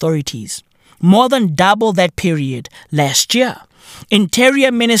Tunisian authorities, more than double that period last year.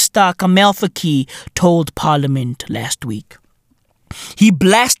 Interior Minister Kamel Faki told Parliament last week. He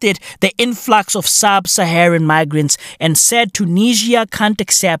blasted the influx of sub-Saharan migrants and said Tunisia can't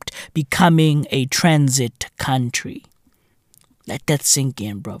accept becoming a transit country. Let that sink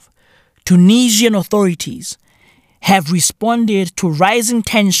in, bruv. Tunisian authorities have responded to rising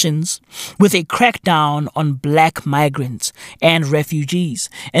tensions with a crackdown on black migrants and refugees,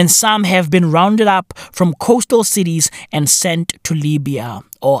 and some have been rounded up from coastal cities and sent to Libya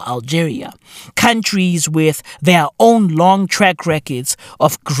or Algeria, countries with their own long track records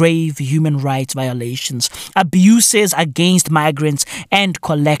of grave human rights violations, abuses against migrants, and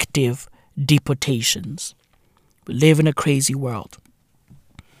collective deportations. We live in a crazy world.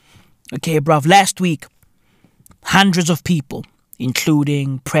 Okay, bruv, last week, hundreds of people,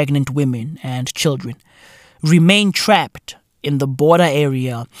 including pregnant women and children, remain trapped in the border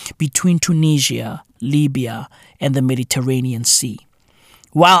area between Tunisia, Libya, and the Mediterranean Sea,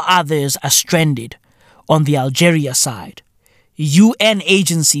 while others are stranded on the Algeria side, UN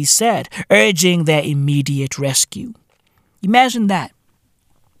agencies said, urging their immediate rescue. Imagine that.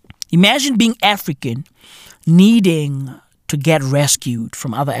 Imagine being African, needing to get rescued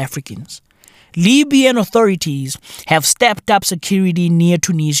from other Africans. Libyan authorities have stepped up security near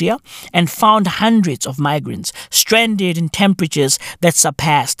Tunisia and found hundreds of migrants stranded in temperatures that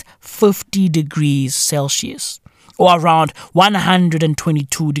surpassed 50 degrees Celsius, or around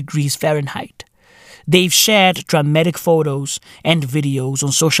 122 degrees Fahrenheit. They've shared dramatic photos and videos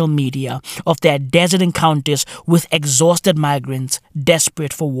on social media of their desert encounters with exhausted migrants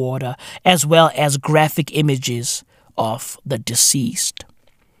desperate for water, as well as graphic images of the deceased.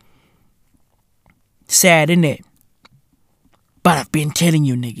 Sad, isn't it? But I've been telling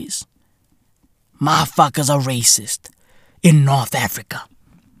you niggas, motherfuckers are racist in North Africa.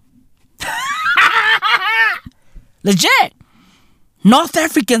 Legit. North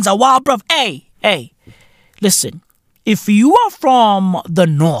Africans are wild, bruv. Hey, listen. If you are from the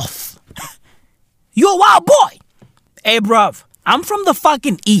north, you're a wild boy. Hey, bruv, I'm from the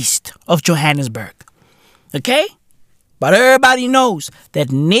fucking east of Johannesburg. Okay? But everybody knows that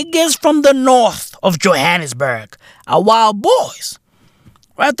niggas from the north of Johannesburg are wild boys.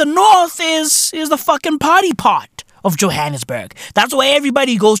 Right? The north is the fucking party part of Johannesburg. That's where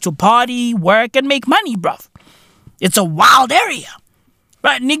everybody goes to party, work, and make money, bruv. It's a wild area.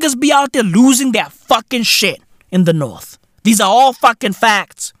 Right? Niggas be out there losing their fucking shit in the north. These are all fucking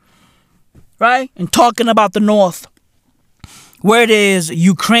facts. Right? And talking about the north, word is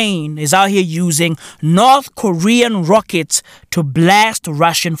Ukraine is out here using North Korean rockets to blast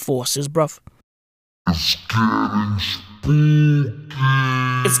Russian forces, bruv. It's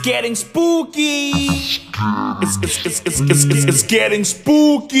getting spooky. It's getting spooky. It's getting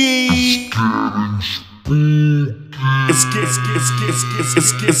spooky. It's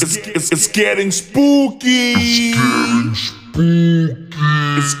getting spooky.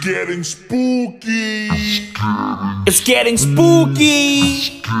 It's getting spooky. It's getting spooky.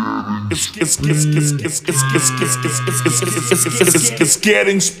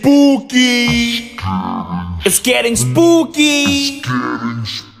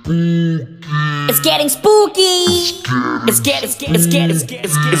 It's getting spooky. It's getting spooky.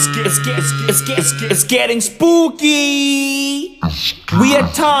 It's getting spooky.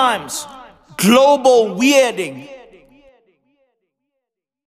 Weird times. Global weirding.